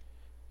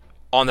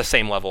 on the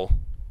same level,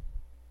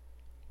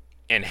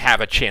 and have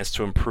a chance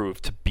to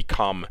improve to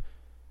become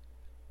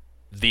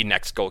the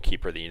next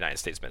goalkeeper of the United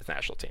States men's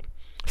national team.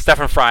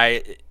 Stefan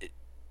Frei,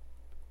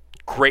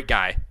 great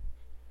guy.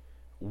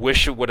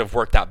 Wish it would have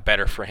worked out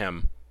better for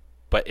him,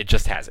 but it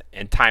just hasn't.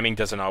 And timing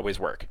doesn't always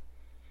work.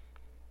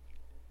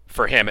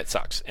 For him, it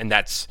sucks, and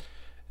that's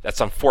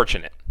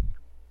unfortunate.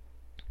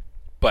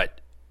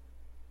 But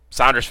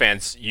Sounders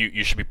fans,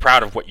 you should be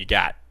proud of what you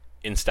got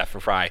in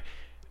Stefan Frei.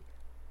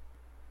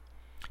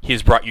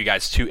 He's brought you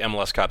guys 2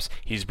 MLS Cups.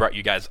 He's brought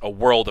you guys a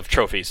world of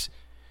trophies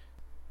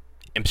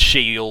and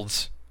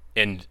shields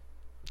and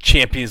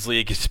Champions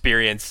League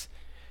experience.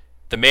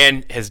 The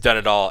man has done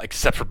it all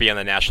except for being on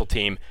the national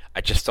team.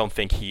 I just don't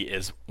think he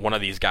is one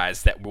of these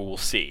guys that we will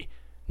see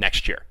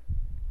next year.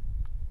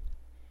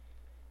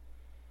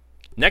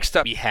 Next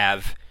up, we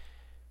have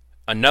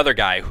another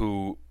guy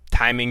who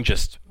timing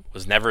just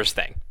was never his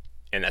thing,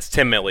 and that's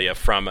Tim Melia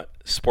from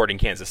Sporting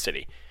Kansas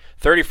City.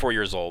 34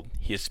 years old.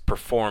 He has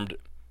performed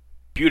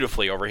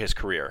beautifully over his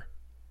career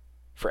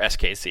for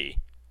SKC.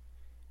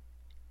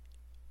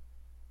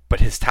 But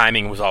his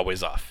timing was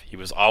always off. He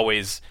was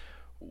always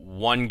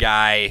one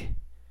guy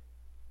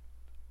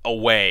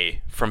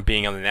away from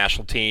being on the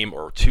national team,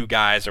 or two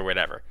guys or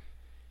whatever.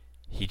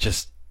 He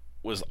just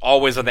was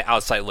always on the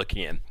outside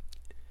looking in.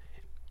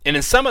 And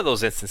in some of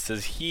those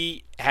instances,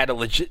 he had a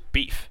legit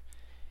beef.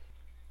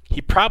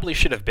 He probably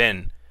should have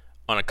been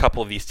on a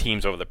couple of these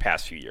teams over the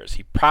past few years.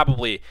 He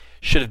probably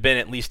should have been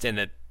at least in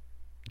a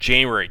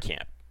January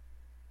camp.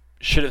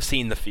 Should have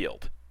seen the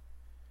field.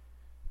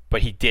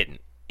 But he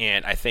didn't.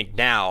 And I think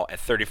now, at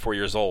 34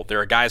 years old, there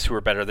are guys who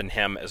are better than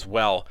him as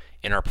well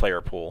in our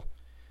player pool.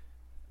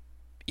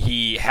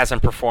 He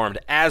hasn't performed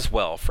as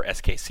well for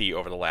SKC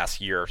over the last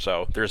year or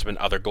so. There's been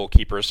other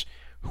goalkeepers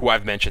who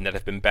I've mentioned that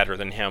have been better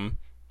than him,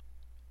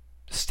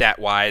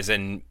 stat-wise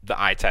and the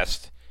eye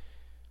test.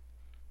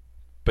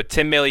 But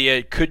Tim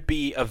Melia could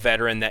be a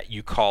veteran that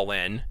you call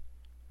in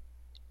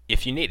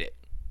if you need it.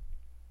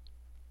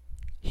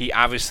 He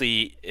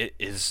obviously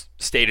is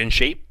stayed in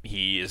shape.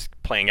 He is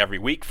playing every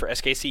week for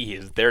SKC. He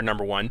is their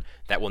number one.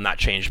 That will not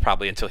change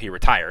probably until he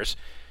retires.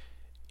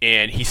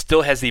 And he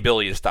still has the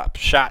ability to stop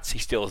shots. He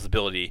still has the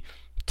ability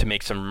to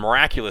make some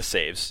miraculous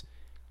saves.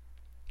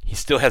 He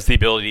still has the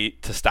ability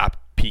to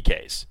stop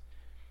PKs.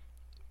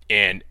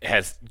 And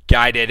has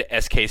guided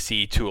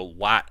SKC to a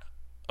lot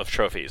of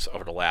trophies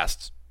over the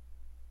last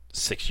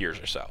 6 years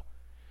or so.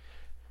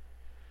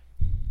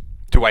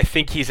 Do I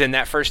think he's in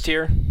that first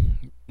tier?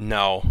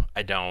 No,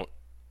 I don't.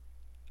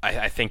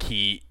 I think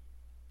he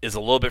is a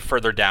little bit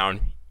further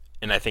down,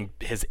 and I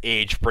think his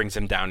age brings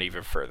him down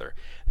even further.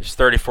 He's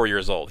 34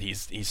 years old.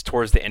 He's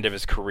towards the end of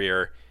his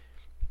career.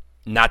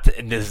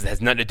 This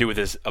has nothing to do with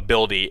his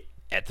ability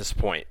at this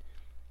point.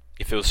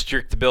 If it was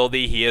strict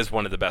ability, he is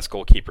one of the best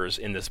goalkeepers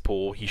in this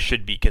pool. He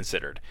should be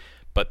considered.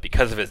 But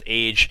because of his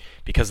age,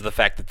 because of the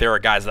fact that there are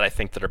guys that I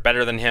think that are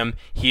better than him,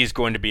 he's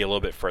going to be a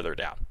little bit further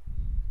down.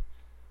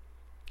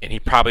 And he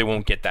probably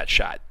won't get that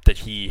shot that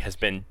he has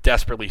been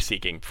desperately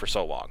seeking for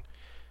so long.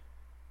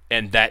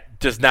 And that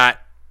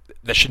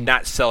should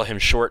not sell him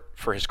short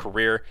for his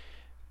career.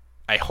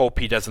 I hope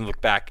he doesn't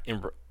look back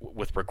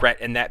with regret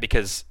in that,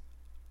 because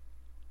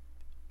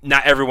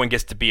not everyone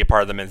gets to be a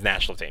part of the men's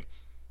national team.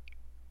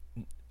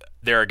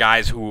 There are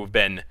guys who have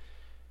been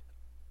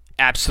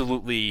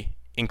absolutely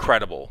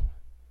incredible,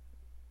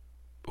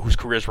 whose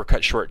careers were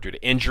cut short due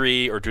to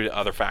injury or due to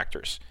other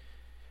factors.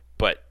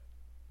 But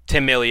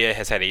Tim Melia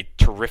has had a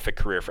terrific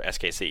career for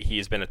SKC. He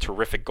has been a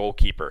terrific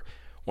goalkeeper,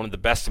 one of the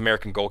best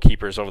American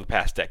goalkeepers over the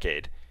past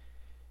decade.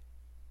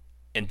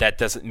 And that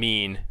doesn't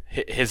mean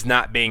his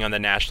not being on the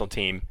national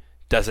team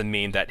doesn't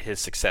mean that his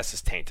success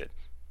is tainted.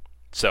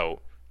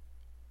 So,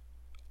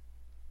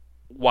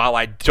 while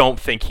I don't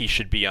think he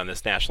should be on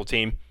this national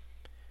team,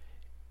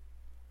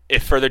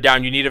 if further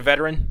down you need a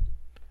veteran,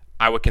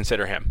 I would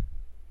consider him.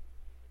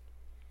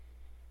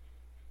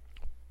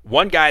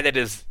 One guy that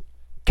is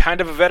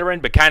kind of a veteran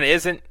but kind of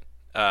isn't,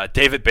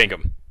 David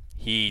Bingham.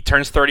 He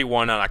turns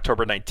 31 on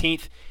October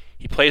 19th.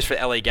 He plays for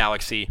the LA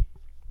Galaxy,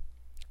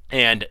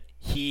 and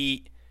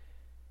he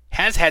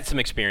has had some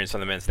experience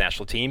on the men's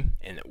national team,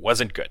 and it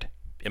wasn't good,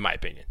 in my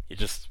opinion.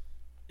 It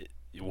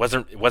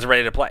wasn't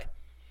ready to play.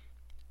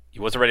 He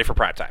wasn't ready for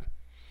prime time.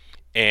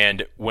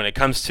 And when it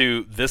comes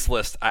to this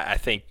list, I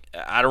think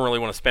I don't really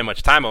want to spend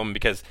much time on him,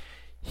 because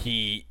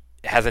he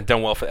hasn't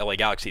done well for the LA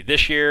Galaxy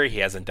this year. He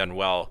hasn't done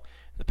well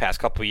the past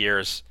couple of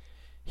years.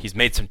 He's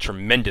made some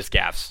tremendous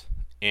gaffes,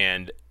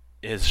 and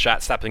his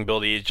shot stopping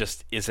ability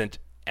just isn't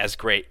as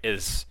great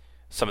as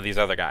some of these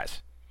other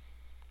guys.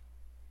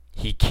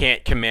 He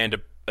can't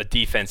command a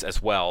defense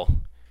as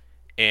well,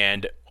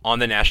 and on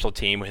the national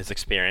team with his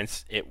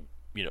experience,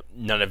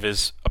 none of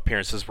his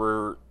appearances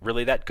were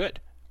really that good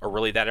or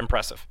really that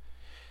impressive.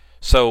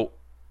 So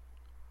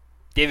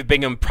David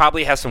Bingham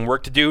probably has some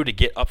work to do to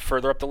get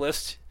further up the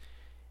list.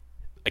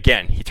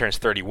 Again, he turns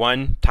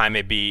 31. Time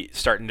may be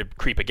starting to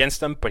creep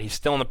against him, but he's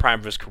still in the prime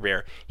of his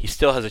career. He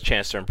still has a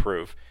chance to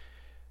improve.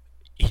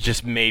 He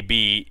just may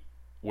be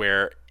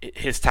where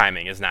his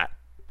timing is not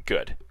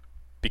good,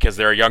 because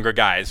there are younger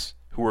guys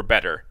who are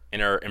better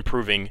and are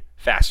improving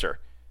faster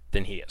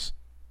than he is.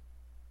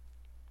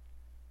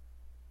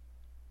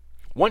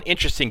 One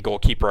interesting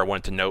goalkeeper I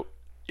wanted to note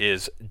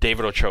is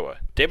David Ochoa.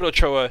 David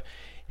Ochoa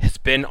has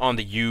been on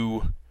the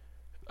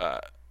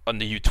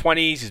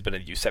U20s, he's been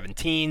in the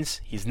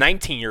U17s. He's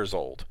 19 years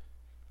old.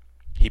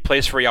 He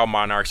plays for Real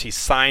Monarchs. He's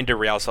signed to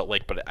Real Salt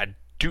Lake, but I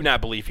do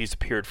not believe he's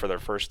appeared for their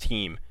first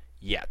team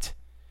yet.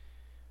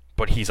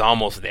 But he's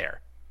almost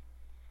there.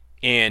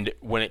 And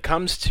when it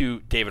comes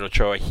to David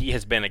Ochoa, he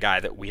has been a guy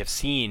that we have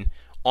seen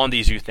on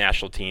these youth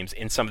national teams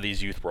in some of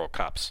these youth World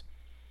Cups.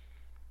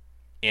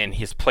 And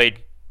he's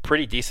played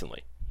pretty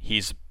decently.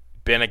 He's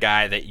been a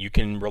guy that you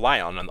can rely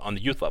on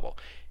the youth level.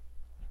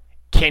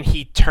 Can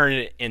he turn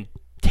it and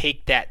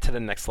take that to the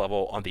next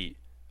level on the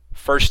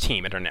first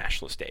team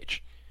international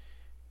stage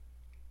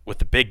with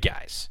the big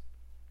guys?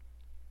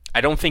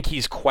 I don't think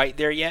he's quite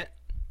there yet,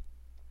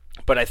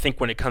 but I think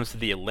when it comes to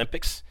the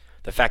Olympics,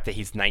 the fact that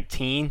he's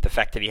 19, the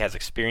fact that he has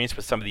experience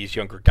with some of these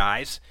younger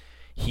guys,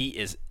 he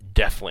is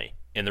definitely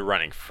in the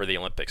running for the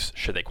Olympics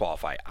should they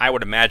qualify. I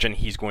would imagine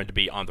he's going to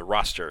be on the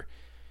roster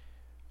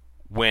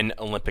when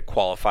Olympic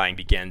qualifying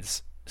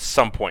begins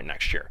some point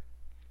next year.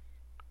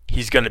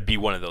 He's going to be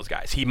one of those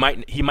guys. He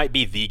might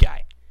be the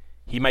guy.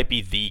 He might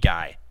be the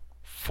guy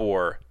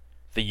for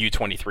the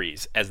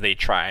U23s as they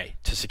try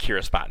to secure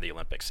a spot in the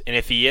Olympics. And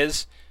if he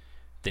is,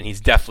 then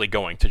he's definitely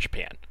going to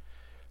Japan.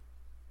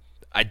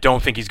 I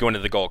don't think he's going to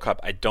the Gold Cup.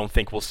 I don't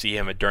think we'll see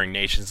him during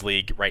Nations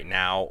League right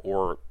now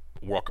or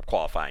World Cup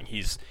qualifying.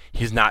 He's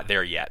not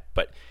there yet.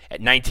 But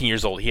at 19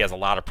 years old, he has a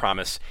lot of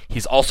promise.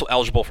 He's also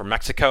eligible for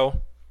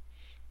Mexico.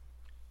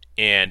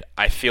 And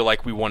I feel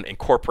like we want to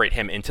incorporate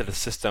him into the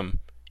system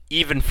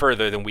even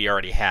further than we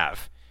already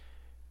have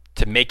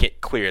to make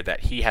it clear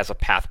that he has a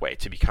pathway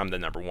to become the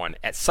number one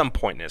at some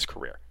point in his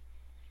career.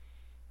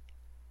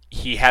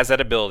 He has that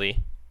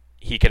ability.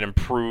 He can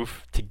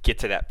improve to get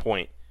to that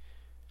point.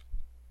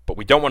 But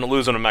we don't want to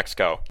lose him to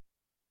Mexico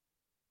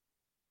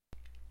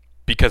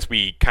because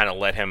we kind of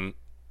let him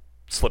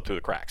slip through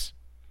the cracks.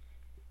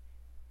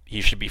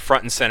 He should be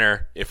front and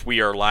center if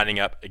we are lining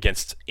up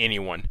against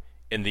anyone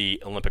in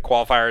the Olympic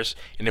qualifiers.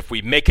 And if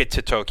we make it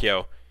to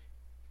Tokyo,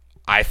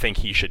 I think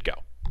he should go.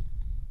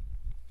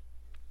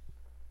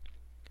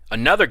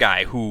 Another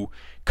guy who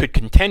could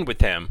contend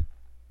with him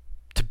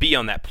to be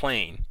on that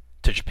plane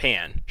to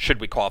Japan,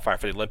 should we qualify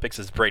for the Olympics,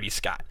 is Brady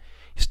Scott.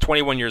 He's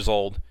 21 years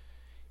old.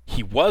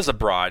 He was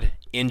abroad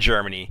in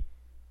Germany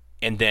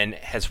and then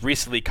has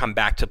recently come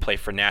back to play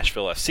for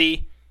Nashville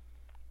FC.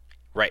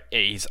 Right,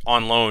 he's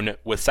on loan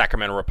with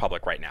Sacramento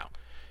Republic right now.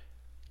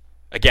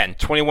 Again,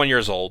 21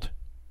 years old.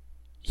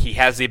 He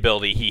has the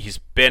ability. He's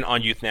been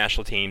on youth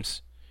national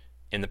teams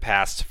in the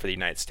past for the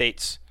United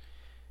States.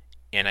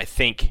 And I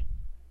think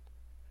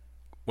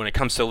when it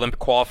comes to Olympic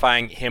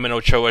qualifying, him and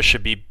Ochoa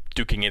should be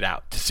duking it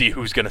out to see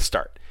who's going to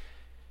start.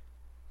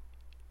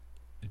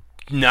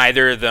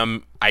 Neither of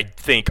them, I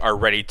think, are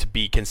ready to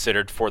be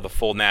considered for the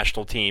full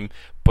national team.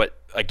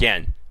 But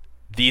again,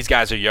 these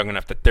guys are young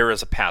enough that there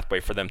is a pathway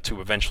for them to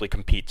eventually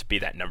compete to be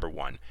that number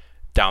one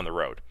down the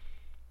road.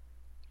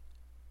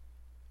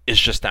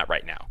 It's just not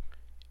right now.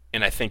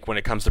 And I think when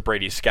it comes to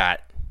Brady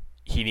Scott,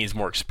 he needs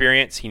more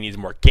experience, he needs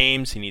more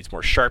games, he needs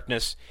more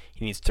sharpness,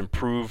 he needs to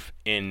improve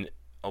in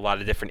a lot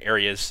of different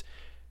areas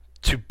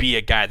to be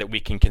a guy that we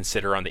can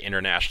consider on the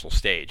international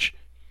stage.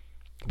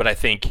 But I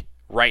think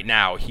right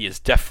now he is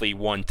definitely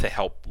one to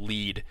help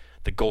lead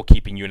the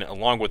goalkeeping unit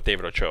along with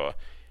David Ochoa,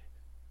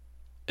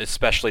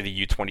 especially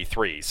the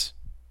U23s,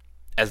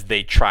 as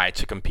they try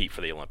to compete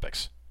for the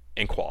Olympics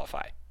and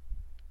qualify.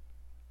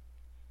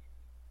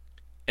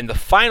 And the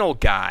final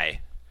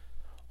guy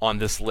on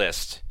this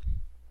list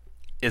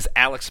is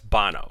Alex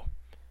Bono.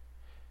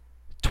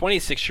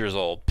 26 years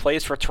old,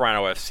 plays for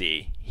Toronto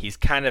FC. He's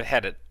kind of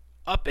had an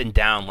up and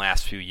down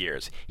last few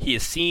years. He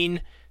has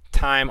seen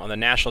time on the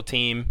national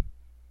team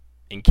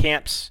in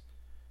camps.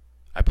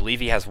 I believe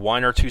he has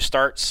 1 or 2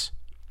 starts.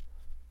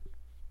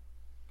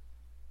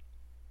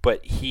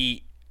 But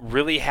he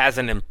really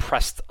hasn't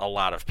impressed a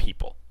lot of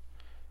people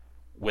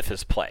with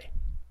his play.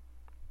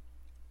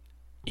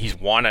 He's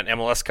won an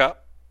MLS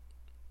Cup.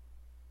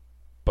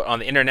 But on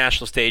the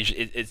international stage,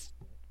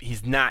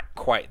 he's not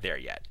quite there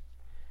yet.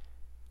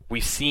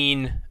 We've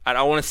seen, I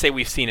don't want to say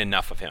we've seen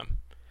enough of him,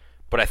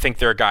 but I think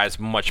there are guys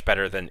much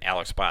better than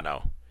Alex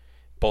Bono,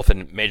 both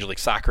in Major League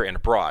Soccer and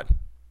abroad,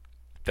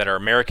 that are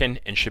American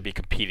and should be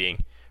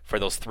competing for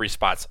those 3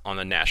 spots on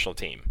the national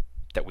team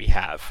that we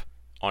have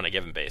on a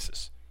given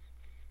basis.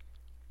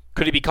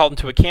 Could he be called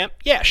into a camp?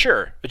 Yeah,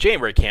 sure. A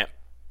January camp.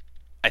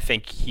 I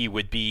think he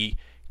would be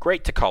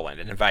great to call in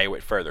and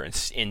evaluate further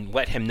and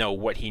let him know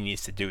what he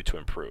needs to do to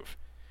improve.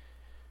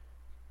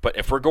 But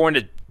if we're going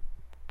to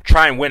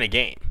try and win a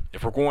game,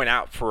 if we're going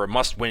out for a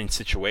must-win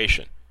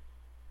situation,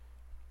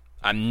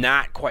 I'm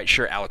not quite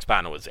sure Alex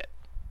Bono is it.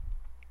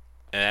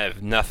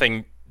 And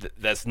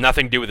that's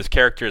nothing to do with his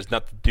character, has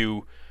nothing to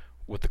do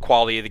with the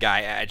quality of the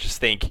guy. I just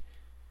think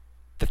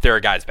that there are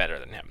guys better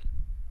than him.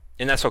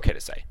 And that's okay to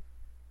say.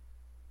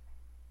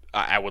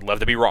 I would love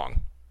to be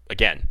wrong.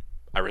 Again,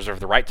 I reserve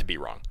the right to be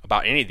wrong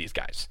about any of these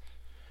guys.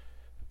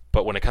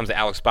 But when it comes to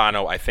Alex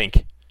Bono, I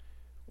think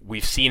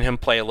we've seen him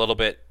play a little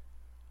bit,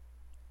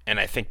 and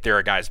I think there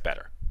are guys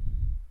better.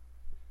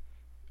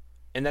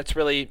 And that's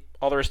really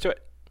all there is to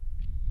it.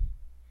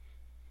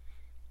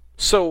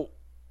 So,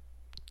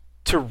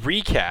 to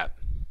recap,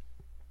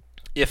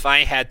 if I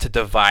had to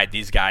divide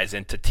these guys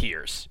into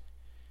tiers,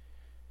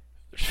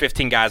 there's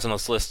 15 guys on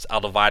this list, I'll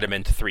divide them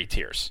into 3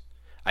 tiers.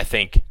 I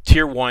think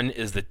tier 1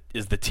 is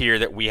the tier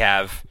that we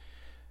have,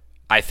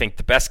 I think,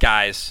 the best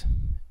guys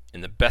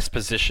in the best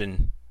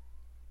position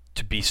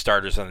to be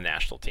starters on the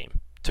national team,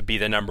 to be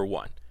the number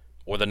 1,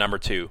 or the number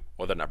 2,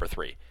 or the number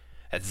 3.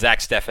 That's Zach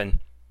Steffen,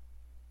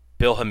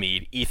 Bill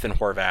Hamid, Ethan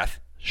Horvath,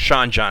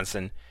 Sean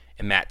Johnson,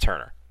 and Matt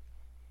Turner.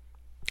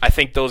 I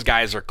think those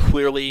guys are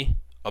clearly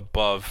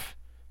above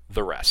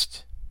the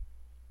rest.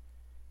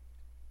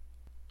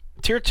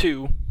 Tier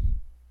 2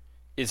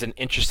 is an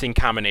interesting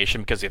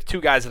combination because you have two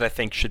guys that I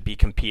think should be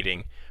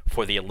competing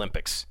for the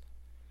Olympics.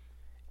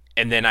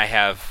 And then I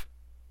have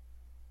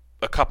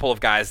a couple of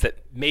guys that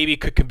maybe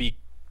could be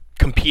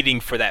competing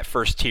for that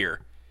first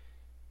tier.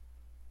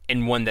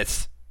 And one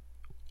that's,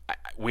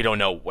 we don't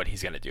know what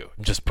he's going to do.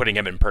 I'm just putting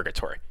him in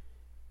purgatory,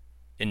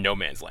 in no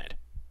man's land.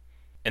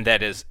 And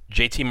that is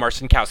JT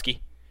Marcinkowski,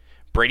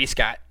 Brady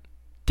Scott,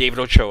 David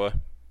Ochoa,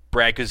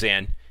 Brad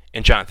Guzan,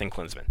 and Jonathan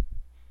Klinsmann.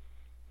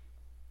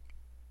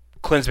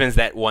 Klinsmann's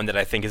that one that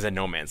I think is in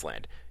no man's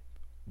land.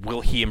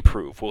 Will he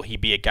improve? Will he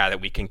be a guy that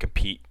we can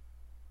compete?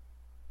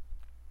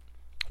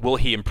 Will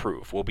he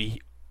improve? Will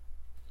he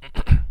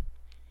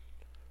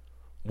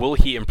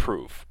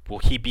improve? Will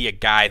he be a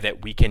guy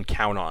that we can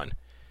count on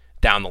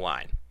down the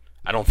line?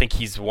 I don't think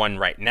he's one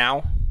right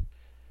now,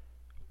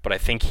 but I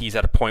think he's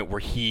at a point where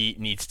he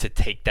needs to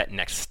take that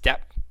next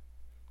step,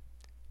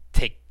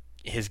 take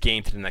his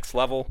game to the next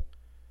level,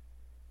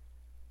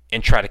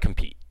 and try to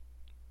compete.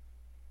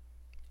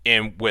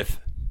 And with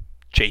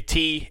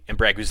JT and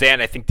Brad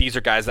Guzan, I think these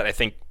are guys that I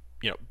think,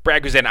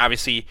 Brad Guzan,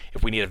 obviously,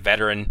 if we need a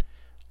veteran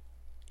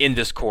in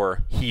this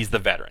core, he's the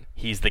veteran.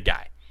 He's the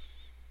guy.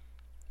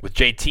 With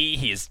JT,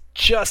 he is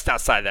just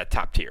outside that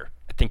top tier.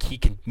 I think he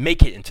can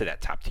make it into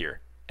that top tier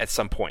at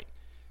some point,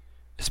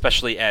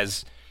 especially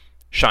as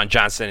Sean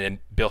Johnson and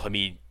Bill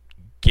Hamid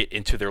get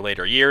into their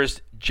later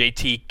years.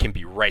 JT can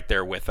be right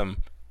there with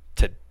them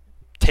to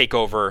take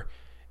over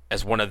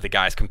as one of the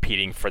guys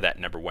competing for that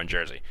number one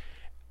jersey.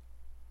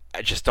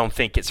 I just don't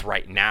think it's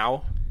right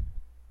now,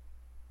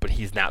 but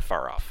he's not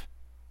far off.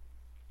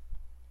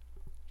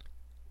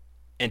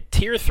 And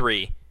tier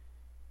 3,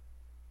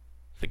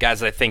 the guys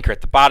that I think are at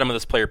the bottom of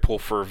this player pool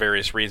for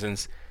various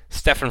reasons: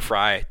 Stephen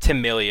Fry,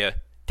 Tim Melia,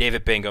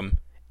 David Bingham,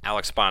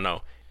 Alex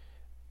Bono.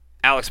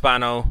 Alex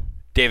Bono,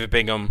 David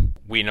Bingham,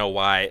 we know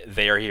why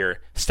they are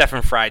here.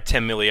 Stephen Fry,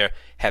 Tim Melia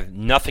have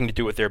nothing to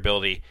do with their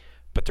ability,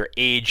 but their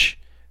age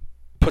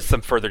puts them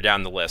further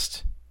down the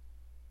list,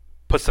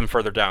 puts them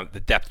further down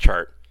the depth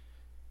chart,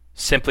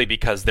 simply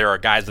because there are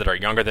guys that are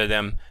younger than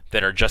them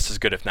that are just as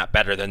good, if not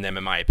better than them,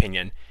 in my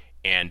opinion,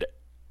 and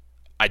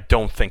I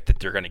don't think that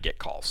they're going to get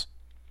calls.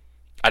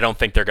 I don't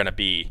think they're going to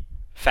be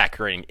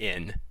factoring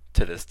in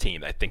to this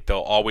team. I think they'll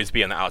always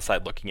be on the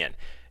outside looking in.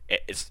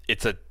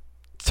 It's a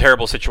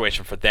terrible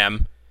situation for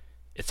them.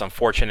 It's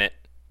unfortunate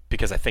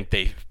because I think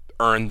they've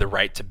earned the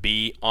right to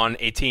be on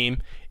a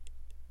team,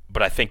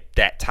 but I think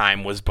that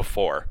time was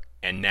before,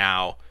 and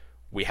now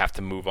we have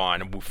to move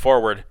on and move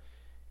forward,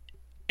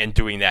 and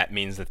doing that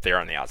means that they're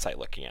on the outside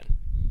looking in.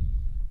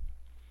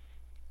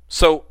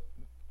 So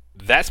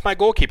that's my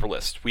goalkeeper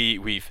list.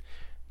 We've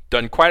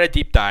done quite a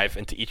deep dive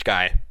into each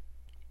guy.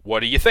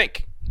 What do you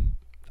think?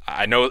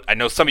 I know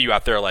some of you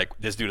out there are like,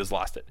 this dude has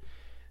lost it.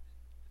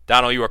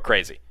 Donald, you are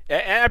crazy.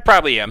 And I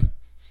probably am.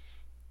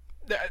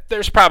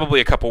 There's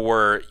probably a couple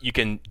where you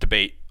can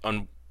debate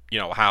on,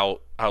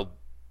 how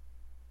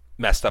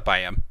messed up I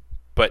am.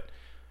 But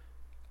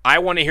I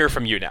want to hear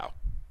from you now.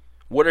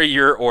 What are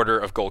your order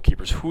of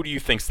goalkeepers? Who do you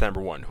think's number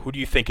one? Who do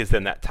you think is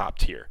in that top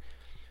tier?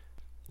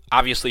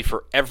 Obviously,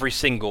 for every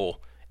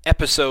single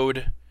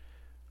episode,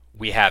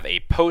 we have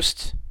a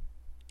post,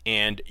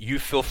 and you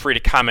feel free to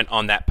comment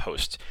on that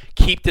post.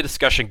 Keep the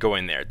discussion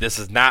going there. This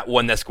is not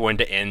one that's going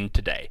to end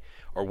today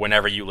or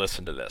whenever you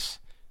listen to this.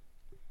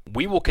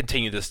 We will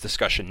continue this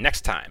discussion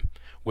next time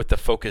with the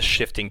focus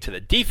shifting to the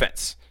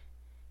defense.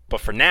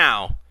 But for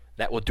now,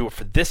 that will do it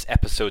for this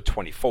episode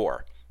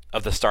 24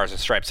 of the Stars and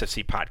Stripes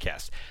FC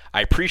podcast.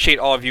 I appreciate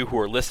all of you who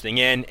are listening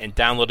in and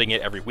downloading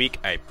it every week.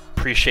 I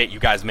appreciate you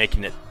guys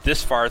making it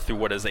this far through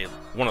what is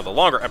one of the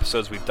longer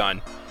episodes we've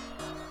done.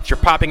 If you're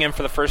popping in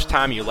for the first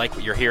time, you like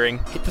what you're hearing,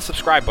 hit the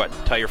subscribe button,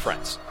 tell your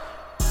friends.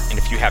 And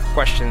if you have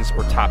questions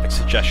or topic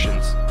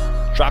suggestions,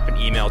 drop an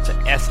email to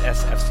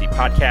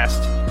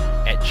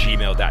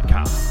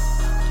ssfcpodcast@gmail.com.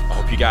 I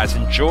hope you guys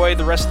enjoy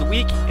the rest of the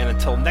week, and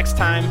until next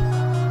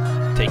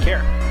time, take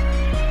care.